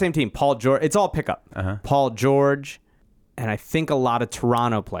don't know about Whoa. the same team. Paul George. It's all pickup. Paul George, and I think a lot of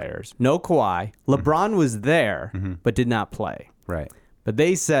Toronto players. No Kawhi. LeBron was there, but did not play. Right. But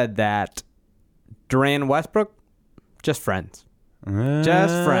they said that Durant and Westbrook, just friends.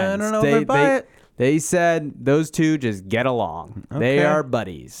 Just friends. I don't know if I buy it. They said those two just get along. They Okay. are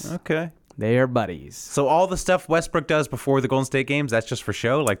buddies. Okay. They are buddies. So all the stuff Westbrook does before the Golden State games, that's just for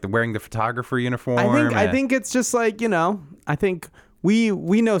show, like wearing the photographer uniform. I think it's just like, I think we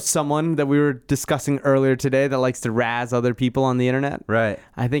know someone that we were discussing earlier today that likes to razz other people on the internet. Right.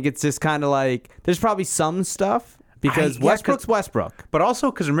 I think it's just kind of like there's probably some stuff because Yeah, Westbrook's Westbrook. But also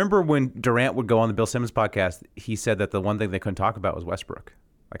because remember when Durant would go on the Bill Simmons podcast, he said that the one thing they couldn't talk about was Westbrook.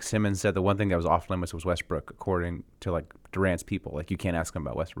 Like Simmons said the one thing that was off limits was Westbrook, according to like Durant's people. Like you can't ask him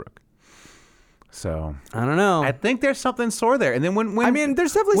about Westbrook. So I don't know. I think there's something sore there. And then when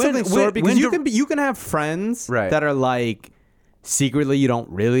there's definitely something sore because you can have friends Right. that are like secretly you don't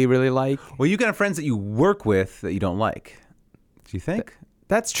really like. Well, you can have friends that you work with that you don't like. Do you think?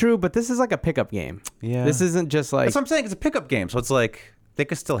 That's true, but this is like a pickup game. Yeah. This isn't just like That's what I'm saying. It's a pickup game, so it's like they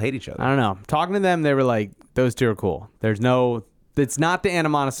could still hate each other. I don't know. Talking to them, they were like, those two are cool. It's not the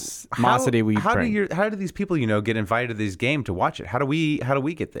animosity we bring. How do these people get invited to this game to watch it? How do we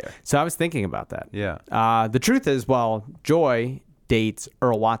get there? So I was thinking about that. Yeah. The truth is, Joy dates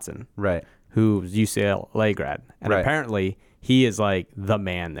Earl Watson, Right. who's UCLA grad, and Right. apparently he is like the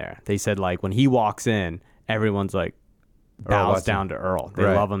man there. They said like when he walks in, everyone's like bows Watson. down to Earl. They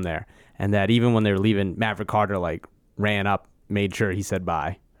Right. love him there, and that even when they were leaving, Maverick Carter like ran up, made sure he said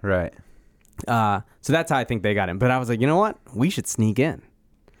bye. Right. So that's how I think they got him. But I was like, you know what? We should sneak in.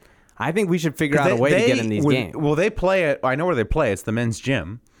 I think we should figure out a way to get in these games. Well, they play it. I know where they play. It's the men's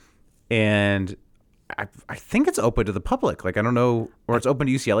gym, and I think it's open to the public. Like I don't know, or it's open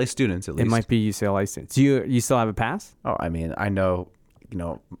to UCLA students at least. It might be UCLA students. You still have a pass? Oh, I mean, I know.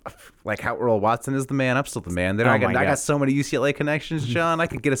 Like how Earl Watson is the man. I'm still the man. Then Oh I my got God. so many UCLA connections, John. I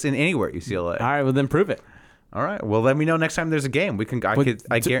could get us in anywhere at UCLA. All right, well then prove it. All right. Well, let me know next time there's a game. We can.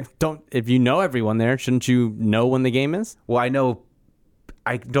 I guarantee. Don't. If you know everyone there, shouldn't you know when the game is? Well, I know.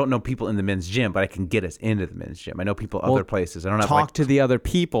 I don't know people in the men's gym, but I can get us into the men's gym. I know people other places. I don't have Talk to the other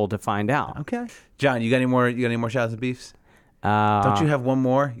people to find out. Okay. John, you got any more? You got any more shots of beefs? Don't you have one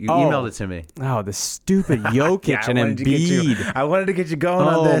more? You emailed it to me. Oh, the stupid Jokic and Embiid. I wanted to get you going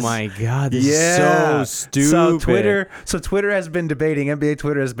on this. Oh my God, this is so stupid. So Twitter has been debating. NBA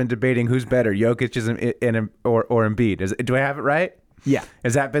Twitter has been debating who's better, Jokic or Embiid. Do I have it right? Yeah.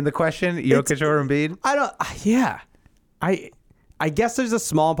 Has that been the question, Jokic or Embiid? I don't. Yeah. I guess there's a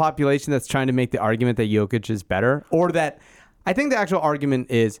small population that's trying to make the argument that Jokic is better, or that I think the actual argument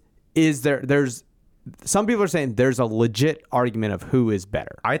is there's some people are saying there's a legit argument of who is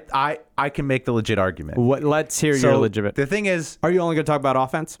better. I can make the legit argument. Let's hear your legitimate. The thing is, are you only going to talk about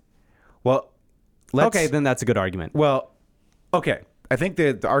offense? Well, okay, then that's a good argument. Well, okay. I think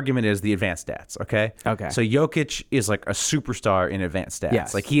the argument is the advanced stats, okay? Okay. So Jokic is like a superstar in advanced stats.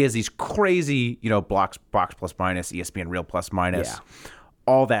 Yes. Like he has these crazy, box plus minus, ESPN real plus minus,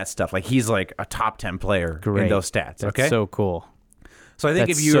 all that stuff. Like he's like a top 10 player in those stats, That's okay? so cool. So I think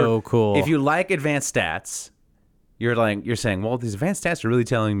That's so cool. If you like advanced stats, you're saying, well, these advanced stats are really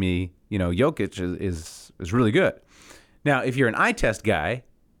telling me, Jokic is really good. Now, if you're an eye test guy,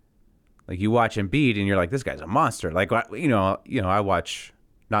 like you watch Embiid and you're like, this guy's a monster. Like, I watch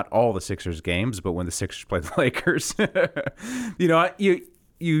not all the Sixers games, but when the Sixers play the Lakers,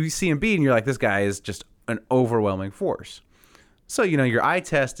 you see Embiid and you're like, this guy is just an overwhelming force. So, your eye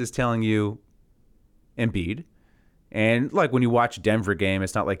test is telling you Embiid. And like when you watch a Denver game,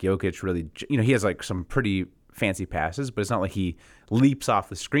 it's not like Jokic really, he has like some pretty fancy passes, but it's not like he leaps off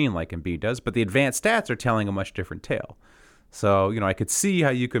the screen like Embiid does. But the advanced stats are telling a much different tale. So, I could see how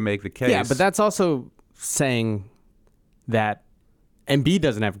you could make the case. Yeah, but that's also saying that Embiid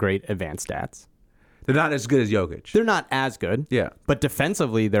doesn't have great advanced stats. They're not as good as Jokic. They're not as good. Yeah. But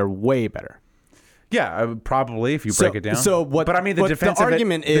defensively, they're way better. Yeah, probably if you break it down. But I mean, the defensive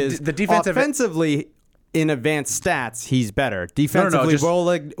argument is the defensive offensively in advanced stats, he's better. Defensively,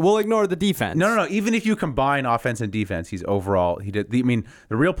 we'll ignore the defense. No. Even if you combine offense and defense, he's overall. The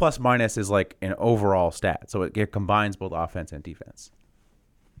real plus minus is like an overall stat, so it combines both offense and defense.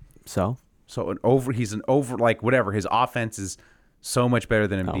 So he's an over like whatever. His offense is so much better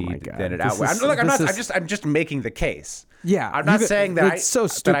than Embiid than it outweighs. I'm just making the case. Yeah, I'm not saying that it's so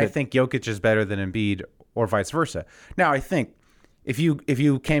stupid. that I think Jokic is better than Embiid or vice versa. Now, I think if you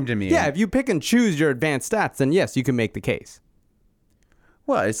came to me, if you pick and choose your advanced stats, then yes, you can make the case.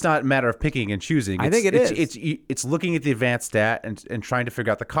 Well, it's not a matter of picking and choosing. I think it is. It's looking at the advanced stat and trying to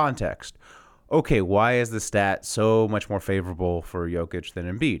figure out the context. Okay, why is the stat so much more favorable for Jokic than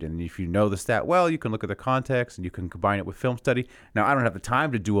Embiid? And if you know the stat well, you can look at the context and you can combine it with film study. Now, I don't have the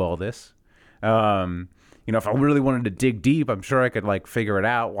time to do all this. If I really wanted to dig deep, I'm sure I could figure it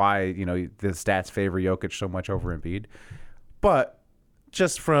out why, the stats favor Jokic so much over Embiid. But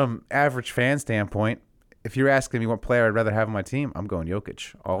just from average fan standpoint, if you're asking me what player I'd rather have on my team, I'm going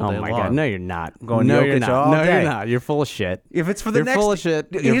Jokic all day long. Oh my God, no, you're not. I'm going Jokic all day. No, you're not. You're full of shit. If it's for the you're next, full of shit.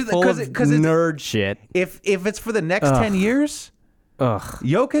 You're full of nerd shit. If it's for the next 10 years,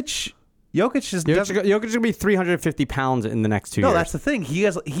 Jokic is Jokic gonna be 350 pounds in the next 2 years. No, that's the thing. He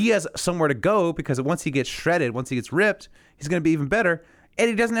has somewhere to go because once he gets shredded, once he gets ripped, he's going to be even better. And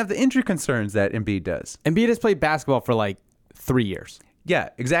he doesn't have the injury concerns that Embiid does. Embiid has played basketball for 3 years. Yeah,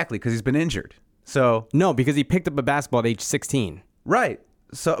 exactly, because he's been injured. So no, because he picked up a basketball at age 16. Right.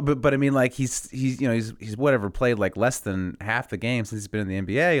 So, but I mean, he's whatever played less than half the game since he's been in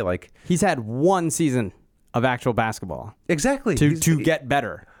the NBA. He's had one season of actual basketball. Exactly. To get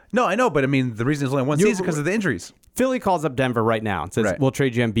better. No, I know, but I mean, the reason there's only one season because of the injuries. Philly calls up Denver right now and says, we'll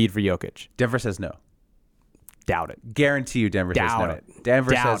trade you Embiid for Jokic. Denver says no. Doubt it. Guarantee you Denver says no.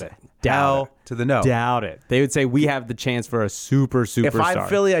 Denver says hell to the no. Doubt it. They would say, we have the chance for a superstar. If I'm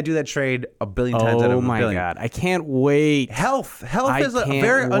Philly, I do that trade a billion times out of a billion. Oh my God. I can't wait. Health is a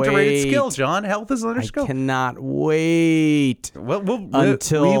very underrated skill, John. Health is an underrated skill. I cannot wait. We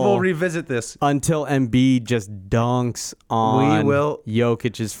will revisit this. Until Embiid just dunks on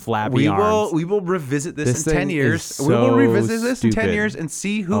Jokic's flabby arms. We will revisit this in 10 years. We will revisit this in 10 years and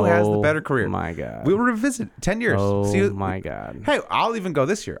see who has the better career. Oh my God. We will revisit 10 years. Oh my God. Hey, I'll even go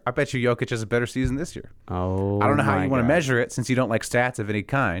this year. I bet you Jokic has a better season this year. Oh, I don't know how you want to measure it since you don't like stats of any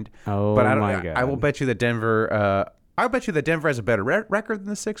kind. Oh, but my God. I will bet you that Denver. I'll bet you that Denver has a better record than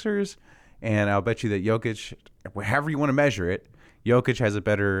the Sixers, and I'll bet you that Jokic, however you want to measure it, Jokic has a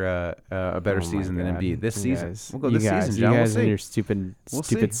better season than Embiid this season. We'll go this season, John. You guys and your stupid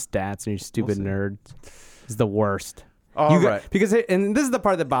stats and your stupid nerds is the worst. All right. And this is the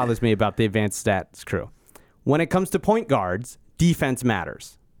part that bothers me about the advanced stats crew. When it comes to point guards, defense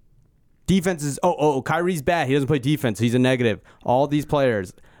matters. Defense is, Kyrie's bad. He doesn't play defense. He's a negative. All these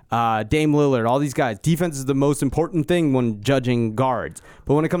players, Dame Lillard, all these guys, defense is the most important thing when judging guards.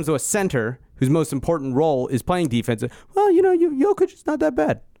 But when it comes to a center whose most important role is playing defense, Jokic is not that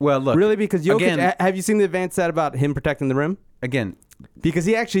bad. Well, look. Really, because Jokic, have you seen the advanced stat about him protecting the rim? Again. Because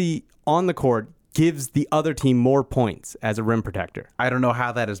he actually, on the court, gives the other team more points as a rim protector. I don't know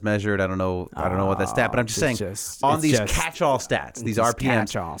how that is measured. I don't know what that stat, but I'm just saying on these catch-all stats, these RPMs,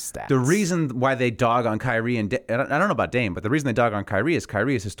 catch-all stats. The reason why they dog on Kyrie and I don't know about Dame, but the reason they dog on Kyrie is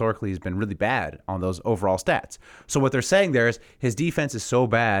historically has been really bad on those overall stats. So what they're saying there is his defense is so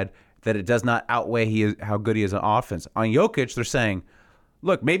bad that it does not outweigh how good he is on offense. On Jokic, they're saying,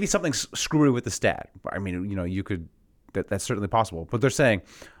 look, maybe something's screwy with the stat. I mean, you could. That's certainly possible. But they're saying,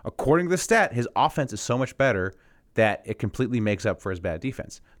 according to the stat, his offense is so much better that it completely makes up for his bad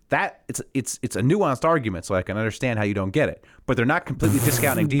defense. That it's a nuanced argument, so I can understand how you don't get it. But they're not completely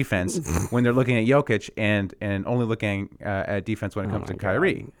discounting defense when they're looking at Jokic and only looking at defense when it comes to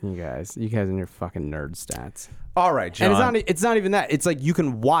Kyrie. You guys and your fucking nerd stats. All right, John. And it's not even that. It's like you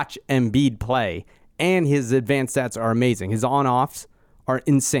can watch Embiid play, and his advanced stats are amazing. His on-offs are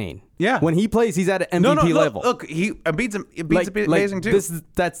insane. Yeah. When he plays, he's at an MVP level. Look, Embiid's amazing too.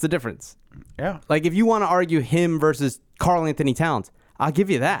 That's the difference. Yeah. Like if you want to argue him versus Karl Anthony Towns, I'll give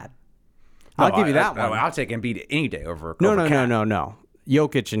you that. I'll give you that one. I'll take Embiid any day over. No.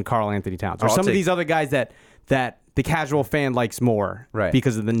 Jokic and Karl Anthony Towns, or some of these other guys that the casual fan likes more, right?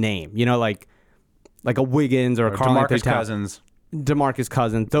 Because of the name, like a Wiggins or a Karl Anthony Towns. Cousins. DeMarcus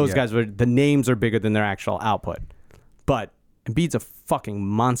Cousins. Those guys the names are bigger than their actual output. But Embiid's a fucking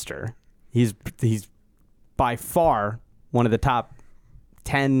monster. He's by far one of the top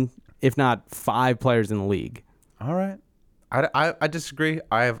 10, if not 5 players in the league. All right. I disagree.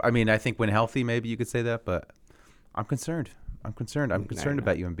 I think when healthy, maybe you could say that, but I'm concerned. I'm concerned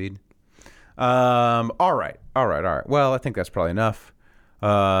about you, Embiid. All right. Well, I think that's probably enough.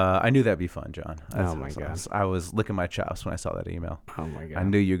 I knew that'd be fun, John. Oh my God. I was licking my chops when I saw that email. Oh my God. I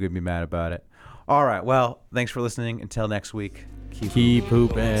knew you were gonna be mad about it. All right. Well, thanks for listening. Until next week, keep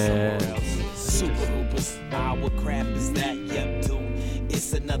hooping. Super Hoopers, what crap is that? Yep, dude.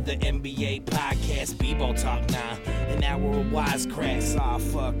 It's another NBA podcast, B-Ball Talk now. An hour of wisecracks.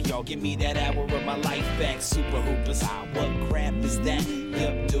 Fuck, y'all. Give me that hour of my life back. Super Hoopers, what crap is that?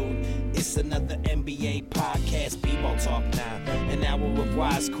 Yep, dude. It's another NBA podcast, B-Ball Talk now. An hour of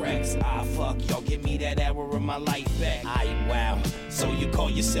wisecracks. Fuck, y'all. Give me that hour of my life back. Wow. So you call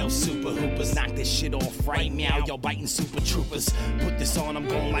yourself Super Hoopers? Knock this shit off right now. Y'all biting Super Troopers. Put this on, I'm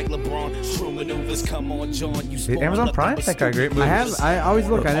going like LeBron. True maneuvers. Come on, John. You spawned Amazon Prime? That got great movies. I always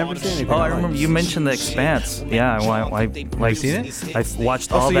look. I never see anything. Oh, I remember you mentioned The Expanse. Yeah, Have you seen it? I've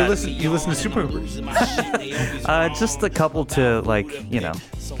watched all so that. You listen to Super Hoopers? Just a couple to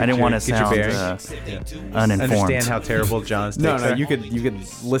I didn't want to Get your sound uninformed. Understand how terrible John's takes No, are? you could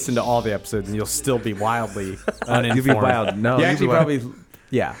listen to all the episodes and you'll still be wildly uninformed. You'll be wild. No, you you'll actually be wild.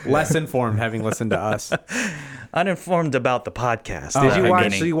 probably less informed having listened to us. Uninformed about the podcast. Did you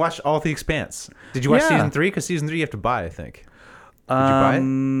watch? So you watched all The Expanse? Did you watch season 3? Because season 3 you have to buy, I think. Did you buy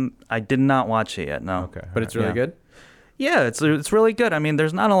it? I did not watch it yet. No. Okay, But it's really good. Yeah, it's really good. I mean,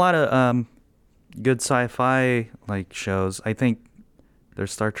 there's not a lot of good sci-fi shows. I think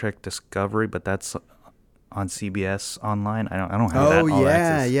there's Star Trek Discovery, but that's on CBS Online. I don't have that. Oh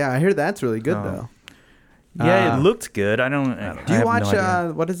yeah. I hear that's really good though. Yeah, it looked good. I don't. Do you have watch no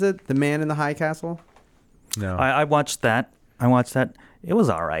idea. what is it? The Man in the High Castle? No. I watched that. It was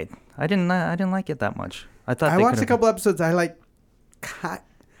all right. I didn't like it that much. I thought I they watched a could've- couple episodes. I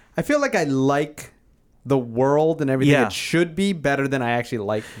feel like I like the world and everything Yeah. it should be better than I actually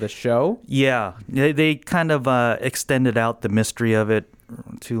like the show. Yeah, they kind of extended out the mystery of it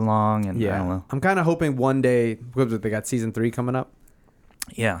too long, and I don't know. I'm kind of hoping one day because they got season 3 coming up.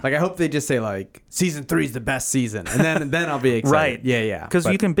 Yeah, Like I hope they just say season 3 is the best season, and then I'll be excited. right. Yeah. Because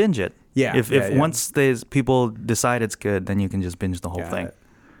you can binge it. Yeah, If yeah. once there's people decide it's good, then you can just binge the whole Got thing. it.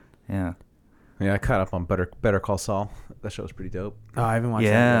 Yeah. Yeah, I caught up on Better Call Saul. That show's pretty dope. Oh, I haven't watched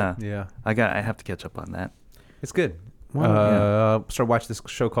Yeah. that yet. Yeah, I have to catch up on that. it's good. Wow, Started watching this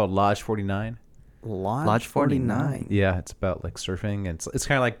show called Lodge 49. Lodge 49. Yeah, it's about surfing, and it's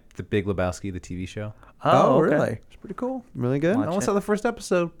kind of like The Big Lebowski, the TV show. Oh, okay. really? It's pretty cool. Really good? Watch I only it. saw the first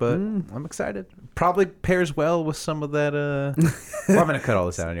episode, but I'm excited. Probably pairs well with some of that. Well, I'm gonna cut all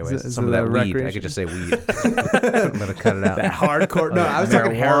this out anyways. Is Some it of that the weed. I recreation? could just say weed. I'm gonna cut it out. That hardcore. No, I was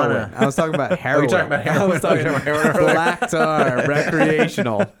talking Marijuana. heroin. I was talking about heroin. talking about heroin? I was talking You're talking about heroin. black tar,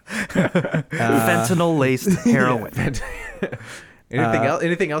 recreational. Fentanyl laced heroin.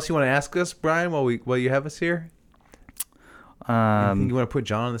 Anything else you want to ask us, Brian? While you have us here, anything you want to put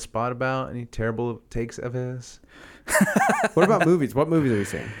John on the spot about? Any terrible takes of his? What about movies? What movies are you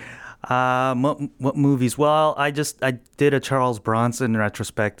seeing? What movies? Well, I did a Charles Bronson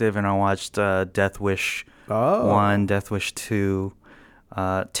retrospective, and I watched Death Wish 1, Death Wish 2.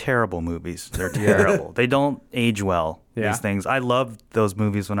 Terrible movies. They're terrible. They don't age well. Yeah. These things. I loved those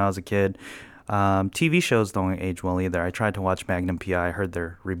movies when I was a kid. TV shows don't age well either. I tried to watch Magnum PI. I heard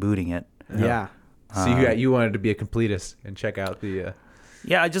they're rebooting it. Yeah. So you wanted to be a completist and check out the.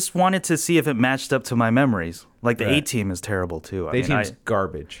 Yeah, I just wanted to see if it matched up to my memories. Like the Right. A-Team is terrible too. The A-Team's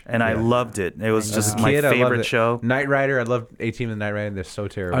garbage. And I loved it. It was just As a my kid, I loved favorite it. show. Knight Rider. I loved A-Team and Knight Rider. They're so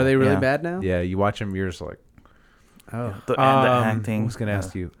terrible. Are they really Yeah. bad now? Yeah, you watch them, you're just like. Oh. And the acting. I was going to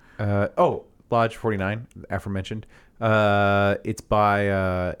ask you. Lodge 49, aforementioned. It's by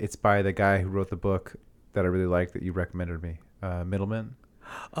the guy who wrote the book that I really liked that you recommended me. Middleman,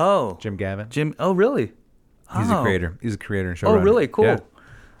 Oh, Jim Gavin. Jim. Oh, really? He's a Oh. creator. He's a creator and Oh, showrunner. really? Cool. Yeah.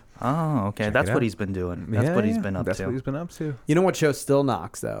 Oh, okay. Check That's it what out. he's been doing. That's what he's been up That's to. what he's been up to. You know what show still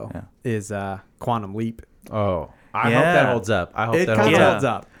knocks though Yeah. is Quantum Leap. Oh, I hope Yeah. that holds up. I hope It that kind holds of Yeah. up. holds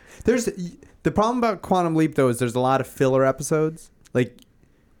up. There's the problem about Quantum Leap though is there's a lot of filler episodes. Like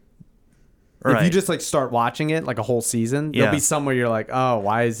if you Right. just start watching it like a whole season, Yeah. there'll be somewhere you're like, oh,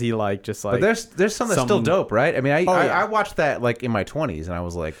 why is he just But there's some that's still dope, right? I mean, Oh, yeah. I watched that in my 20s, and I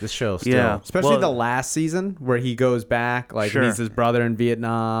was like, this show still. Yeah. especially Well- the last season where he goes back, Sure. meets his brother in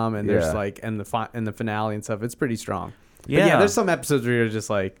Vietnam, and there's Yeah. and the finale and stuff. It's pretty strong. But Yeah. there's some episodes where you're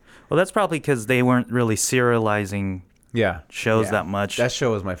just like, Well, that's probably because they weren't really serializing shows that much. That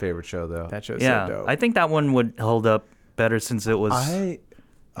show was my favorite show, though. That show's yeah, so dope. I think that one would hold up better since it was. I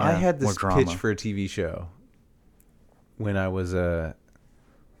had this more drama. pitch for a TV show when I was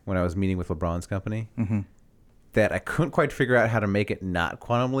meeting with LeBron's company. Mm-hmm. That I couldn't quite figure out how to make it not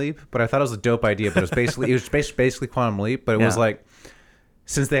Quantum Leap, but I thought it was a dope idea. But it was basically Quantum Leap, but it was like,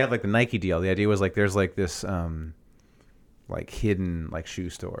 since they had like the Nike deal, the idea was like there's like this like hidden like shoe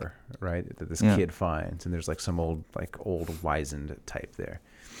store, right, that this kid finds, and there's like some old wizened type there,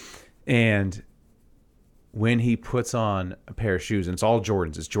 and when he puts on a pair of shoes, and it's all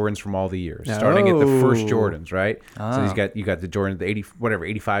Jordans. It's Jordans from all the years, starting at the first Jordans, right? So you got the Jordan, the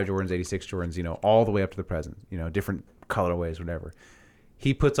 85 Jordans, 86 Jordans, all the way up to the present, different colorways, whatever.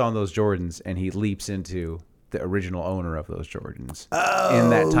 He puts on those Jordans and he leaps into the original owner of those Jordans in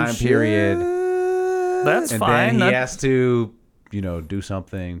that time period. That's fine. And then he has to, do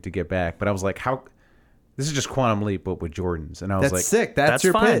something to get back. But I was like, how? This is just Quantum Leap, but with Jordans. And I was That's like, sick. That's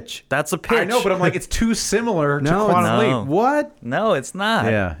your fine. pitch. That's a pitch. I know, but I'm like, it's too similar to Quantum Leap. What? No, it's not.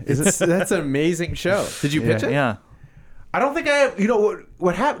 Yeah. That's an amazing show. Did you pitch it? Yeah. I don't think I have.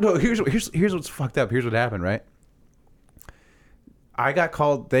 What happened? No, here's what's fucked up. Here's what happened, right? I got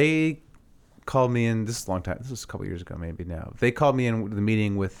called. They called me in. This is a long time. This was a couple years ago, maybe now. They called me in the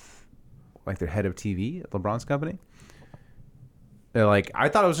meeting with like their head of TV at LeBron's company. They're like, I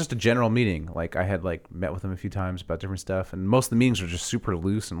thought it was just a general meeting. Like I had like met with them a few times about different stuff, and most of the meetings were just super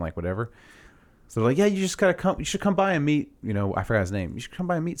loose and like whatever. So they're like, yeah, you just gotta come. You should come by and meet. I forgot his name. You should come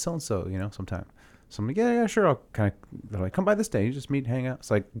by and meet so and so. Sometime. So I'm like, yeah, sure. I'll kind of. They're like, come by this day. You just meet, hang out.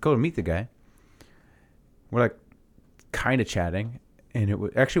 So I go to meet the guy. We're like, kind of chatting, and it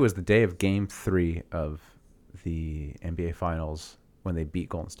was the day of Game 3 of the NBA Finals when they beat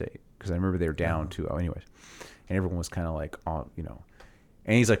Golden State, because I remember they were down 2-0 anyways, and everyone was kind of like on,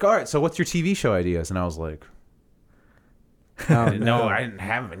 and he's like, all right, so what's your TV show ideas? And I was like, no, I didn't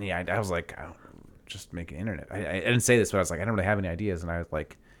have any. I was like, I don't, just make an internet. I didn't say this, but I was like, I don't really have any ideas, and I was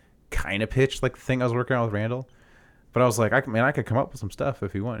like, kind of pitched like the thing I was working on with Randall, but I was like, I could come up with some stuff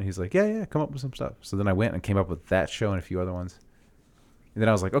if you want. And he's like, yeah, come up with some stuff. So then I went and came up with that show and a few other ones, and then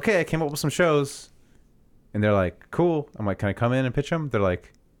I was like, okay, I came up with some shows. And they're like, cool. I'm like, can I come in and pitch them? They're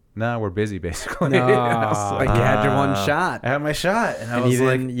like, nah, we're busy, basically. No. I was like, you had your one shot. I had my shot. And I was you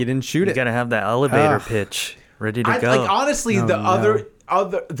like, didn't shoot You it. got to have that elevator pitch ready to go. Like, honestly, the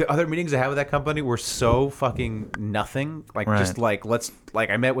other meetings I had with that company were so fucking nothing. Like, just like,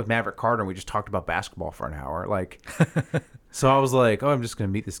 I met with Maverick Carter and we just talked about basketball for an hour. Like, so I was like, I'm just going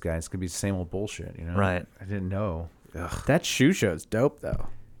to meet this guy. It's going to be the same old bullshit, Right. I didn't know. Ugh. That shoe show's dope, though.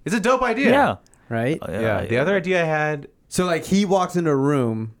 It's a dope idea. Yeah. Right? Yeah. The other idea I had. So, like, he walks into a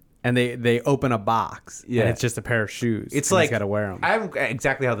room and they open a box. Yeah. And it's just a pair of shoes. It's and like, he's got to wear them. I haven't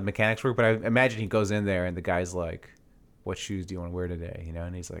exactly how the mechanics work, but I imagine he goes in there and the guy's like, what shoes do you want to wear today?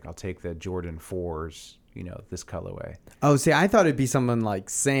 And he's like, I'll take the Jordan 4s, this colorway. Oh, see, I thought it'd be someone like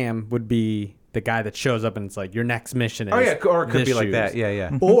Sam would be the guy that shows up and it's like, your next mission is or it could this be like shoes. that.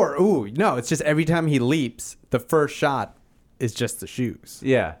 Yeah. Or, no, it's just every time he leaps, the first shot is just the shoes.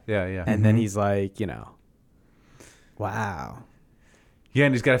 Yeah. And then he's like, wow. Yeah,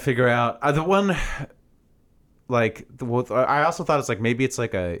 and he's got to figure out the one. Like, I also thought it's like maybe it's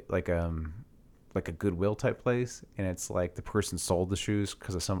like a Goodwill type place, and it's like the person sold the shoes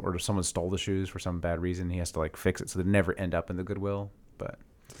because of someone stole the shoes for some bad reason. He has to like fix it so they never end up in the Goodwill. But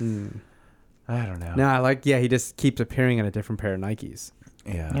I don't know. No, he just keeps appearing in a different pair of Nikes.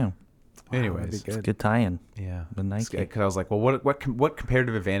 Yeah. Anyways, good. Good tie-in. Yeah, The Nike. Because I was like, well, what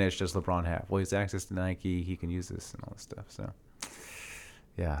comparative advantage does LeBron have? Well, he has access to Nike. He can use this and all this stuff. So,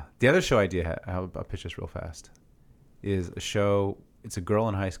 yeah. The other show idea, I'll pitch this real fast, is a show. It's a girl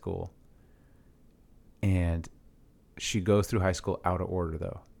in high school, and she goes through high school out of order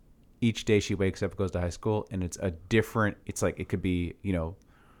though. Each day she wakes up, goes to high school, and it's a different. It's like it could be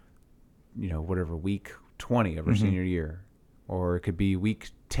whatever week 20 of her senior year, or it could be week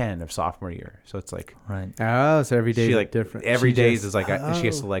 10 of sophomore year. So it's like Oh, so every day she is like different. Every She day just- is like she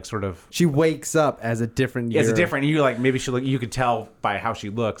has to like sort of. She wakes up as a different year. It's a different. You like maybe she look. You could tell by how she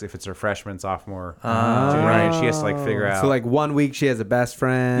looks if it's her freshman, sophomore, junior, and she has to like figure out. So like one week she has a best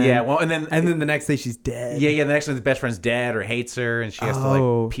friend. Yeah, well, and then the next day she's dead. Yeah. The next one, the best friend's dead or hates her, and she has to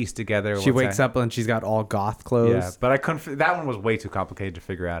like piece together. She wakes up and she's got all goth clothes. Yeah, but I couldn't. That one was way too complicated to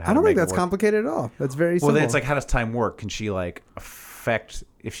figure out. How I don't to think make it that's work. complicated at all. That's very simple. Well, then it's like, how does time work? Can she like affect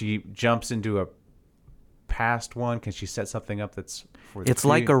if she jumps into a past one? Can she set something up that's for the It's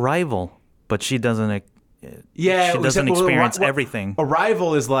like Arrival, but she doesn't. She doesn't experience everything.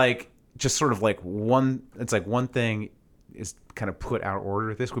 Arrival is like just sort of like one. It's like one thing is kind of put out of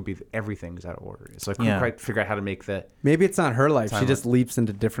order. This would be everything's out of order. It's like we couldn't quite figure out how to make the. Maybe it's not her life. She just leaps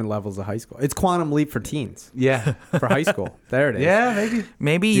into different levels of high school. It's Quantum Leap for teens. Yeah, for high school. There it is. Yeah, maybe.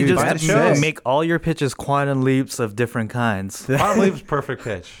 Maybe you just have to make all your pitches quantum leaps of different kinds. Quantum Leap's perfect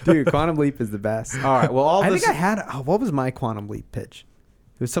pitch. Dude, Quantum Leap is the best. All right. Well, I think I had. What was my Quantum Leap pitch?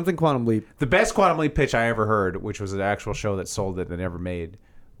 It was something Quantum Leap. The best Quantum Leap pitch I ever heard, which was an actual show that sold it that never made,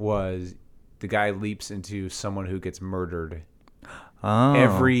 was the guy leaps into someone who gets murdered. Oh.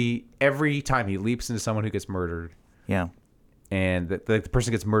 Every time he leaps into someone who gets murdered. Yeah. And the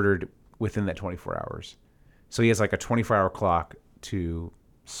person gets murdered within that 24 hours. So he has like a 24-hour clock to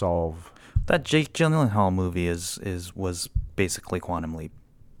solve. That Jake Gyllenhaal movie was basically Quantum Leap.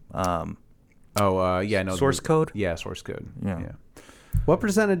 Source Code? Yeah, Source Code. Yeah. What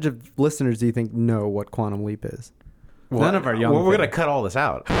percentage of listeners do you think know what Quantum Leap is? Well, None of our young. Well, we're going to cut all this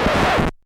out.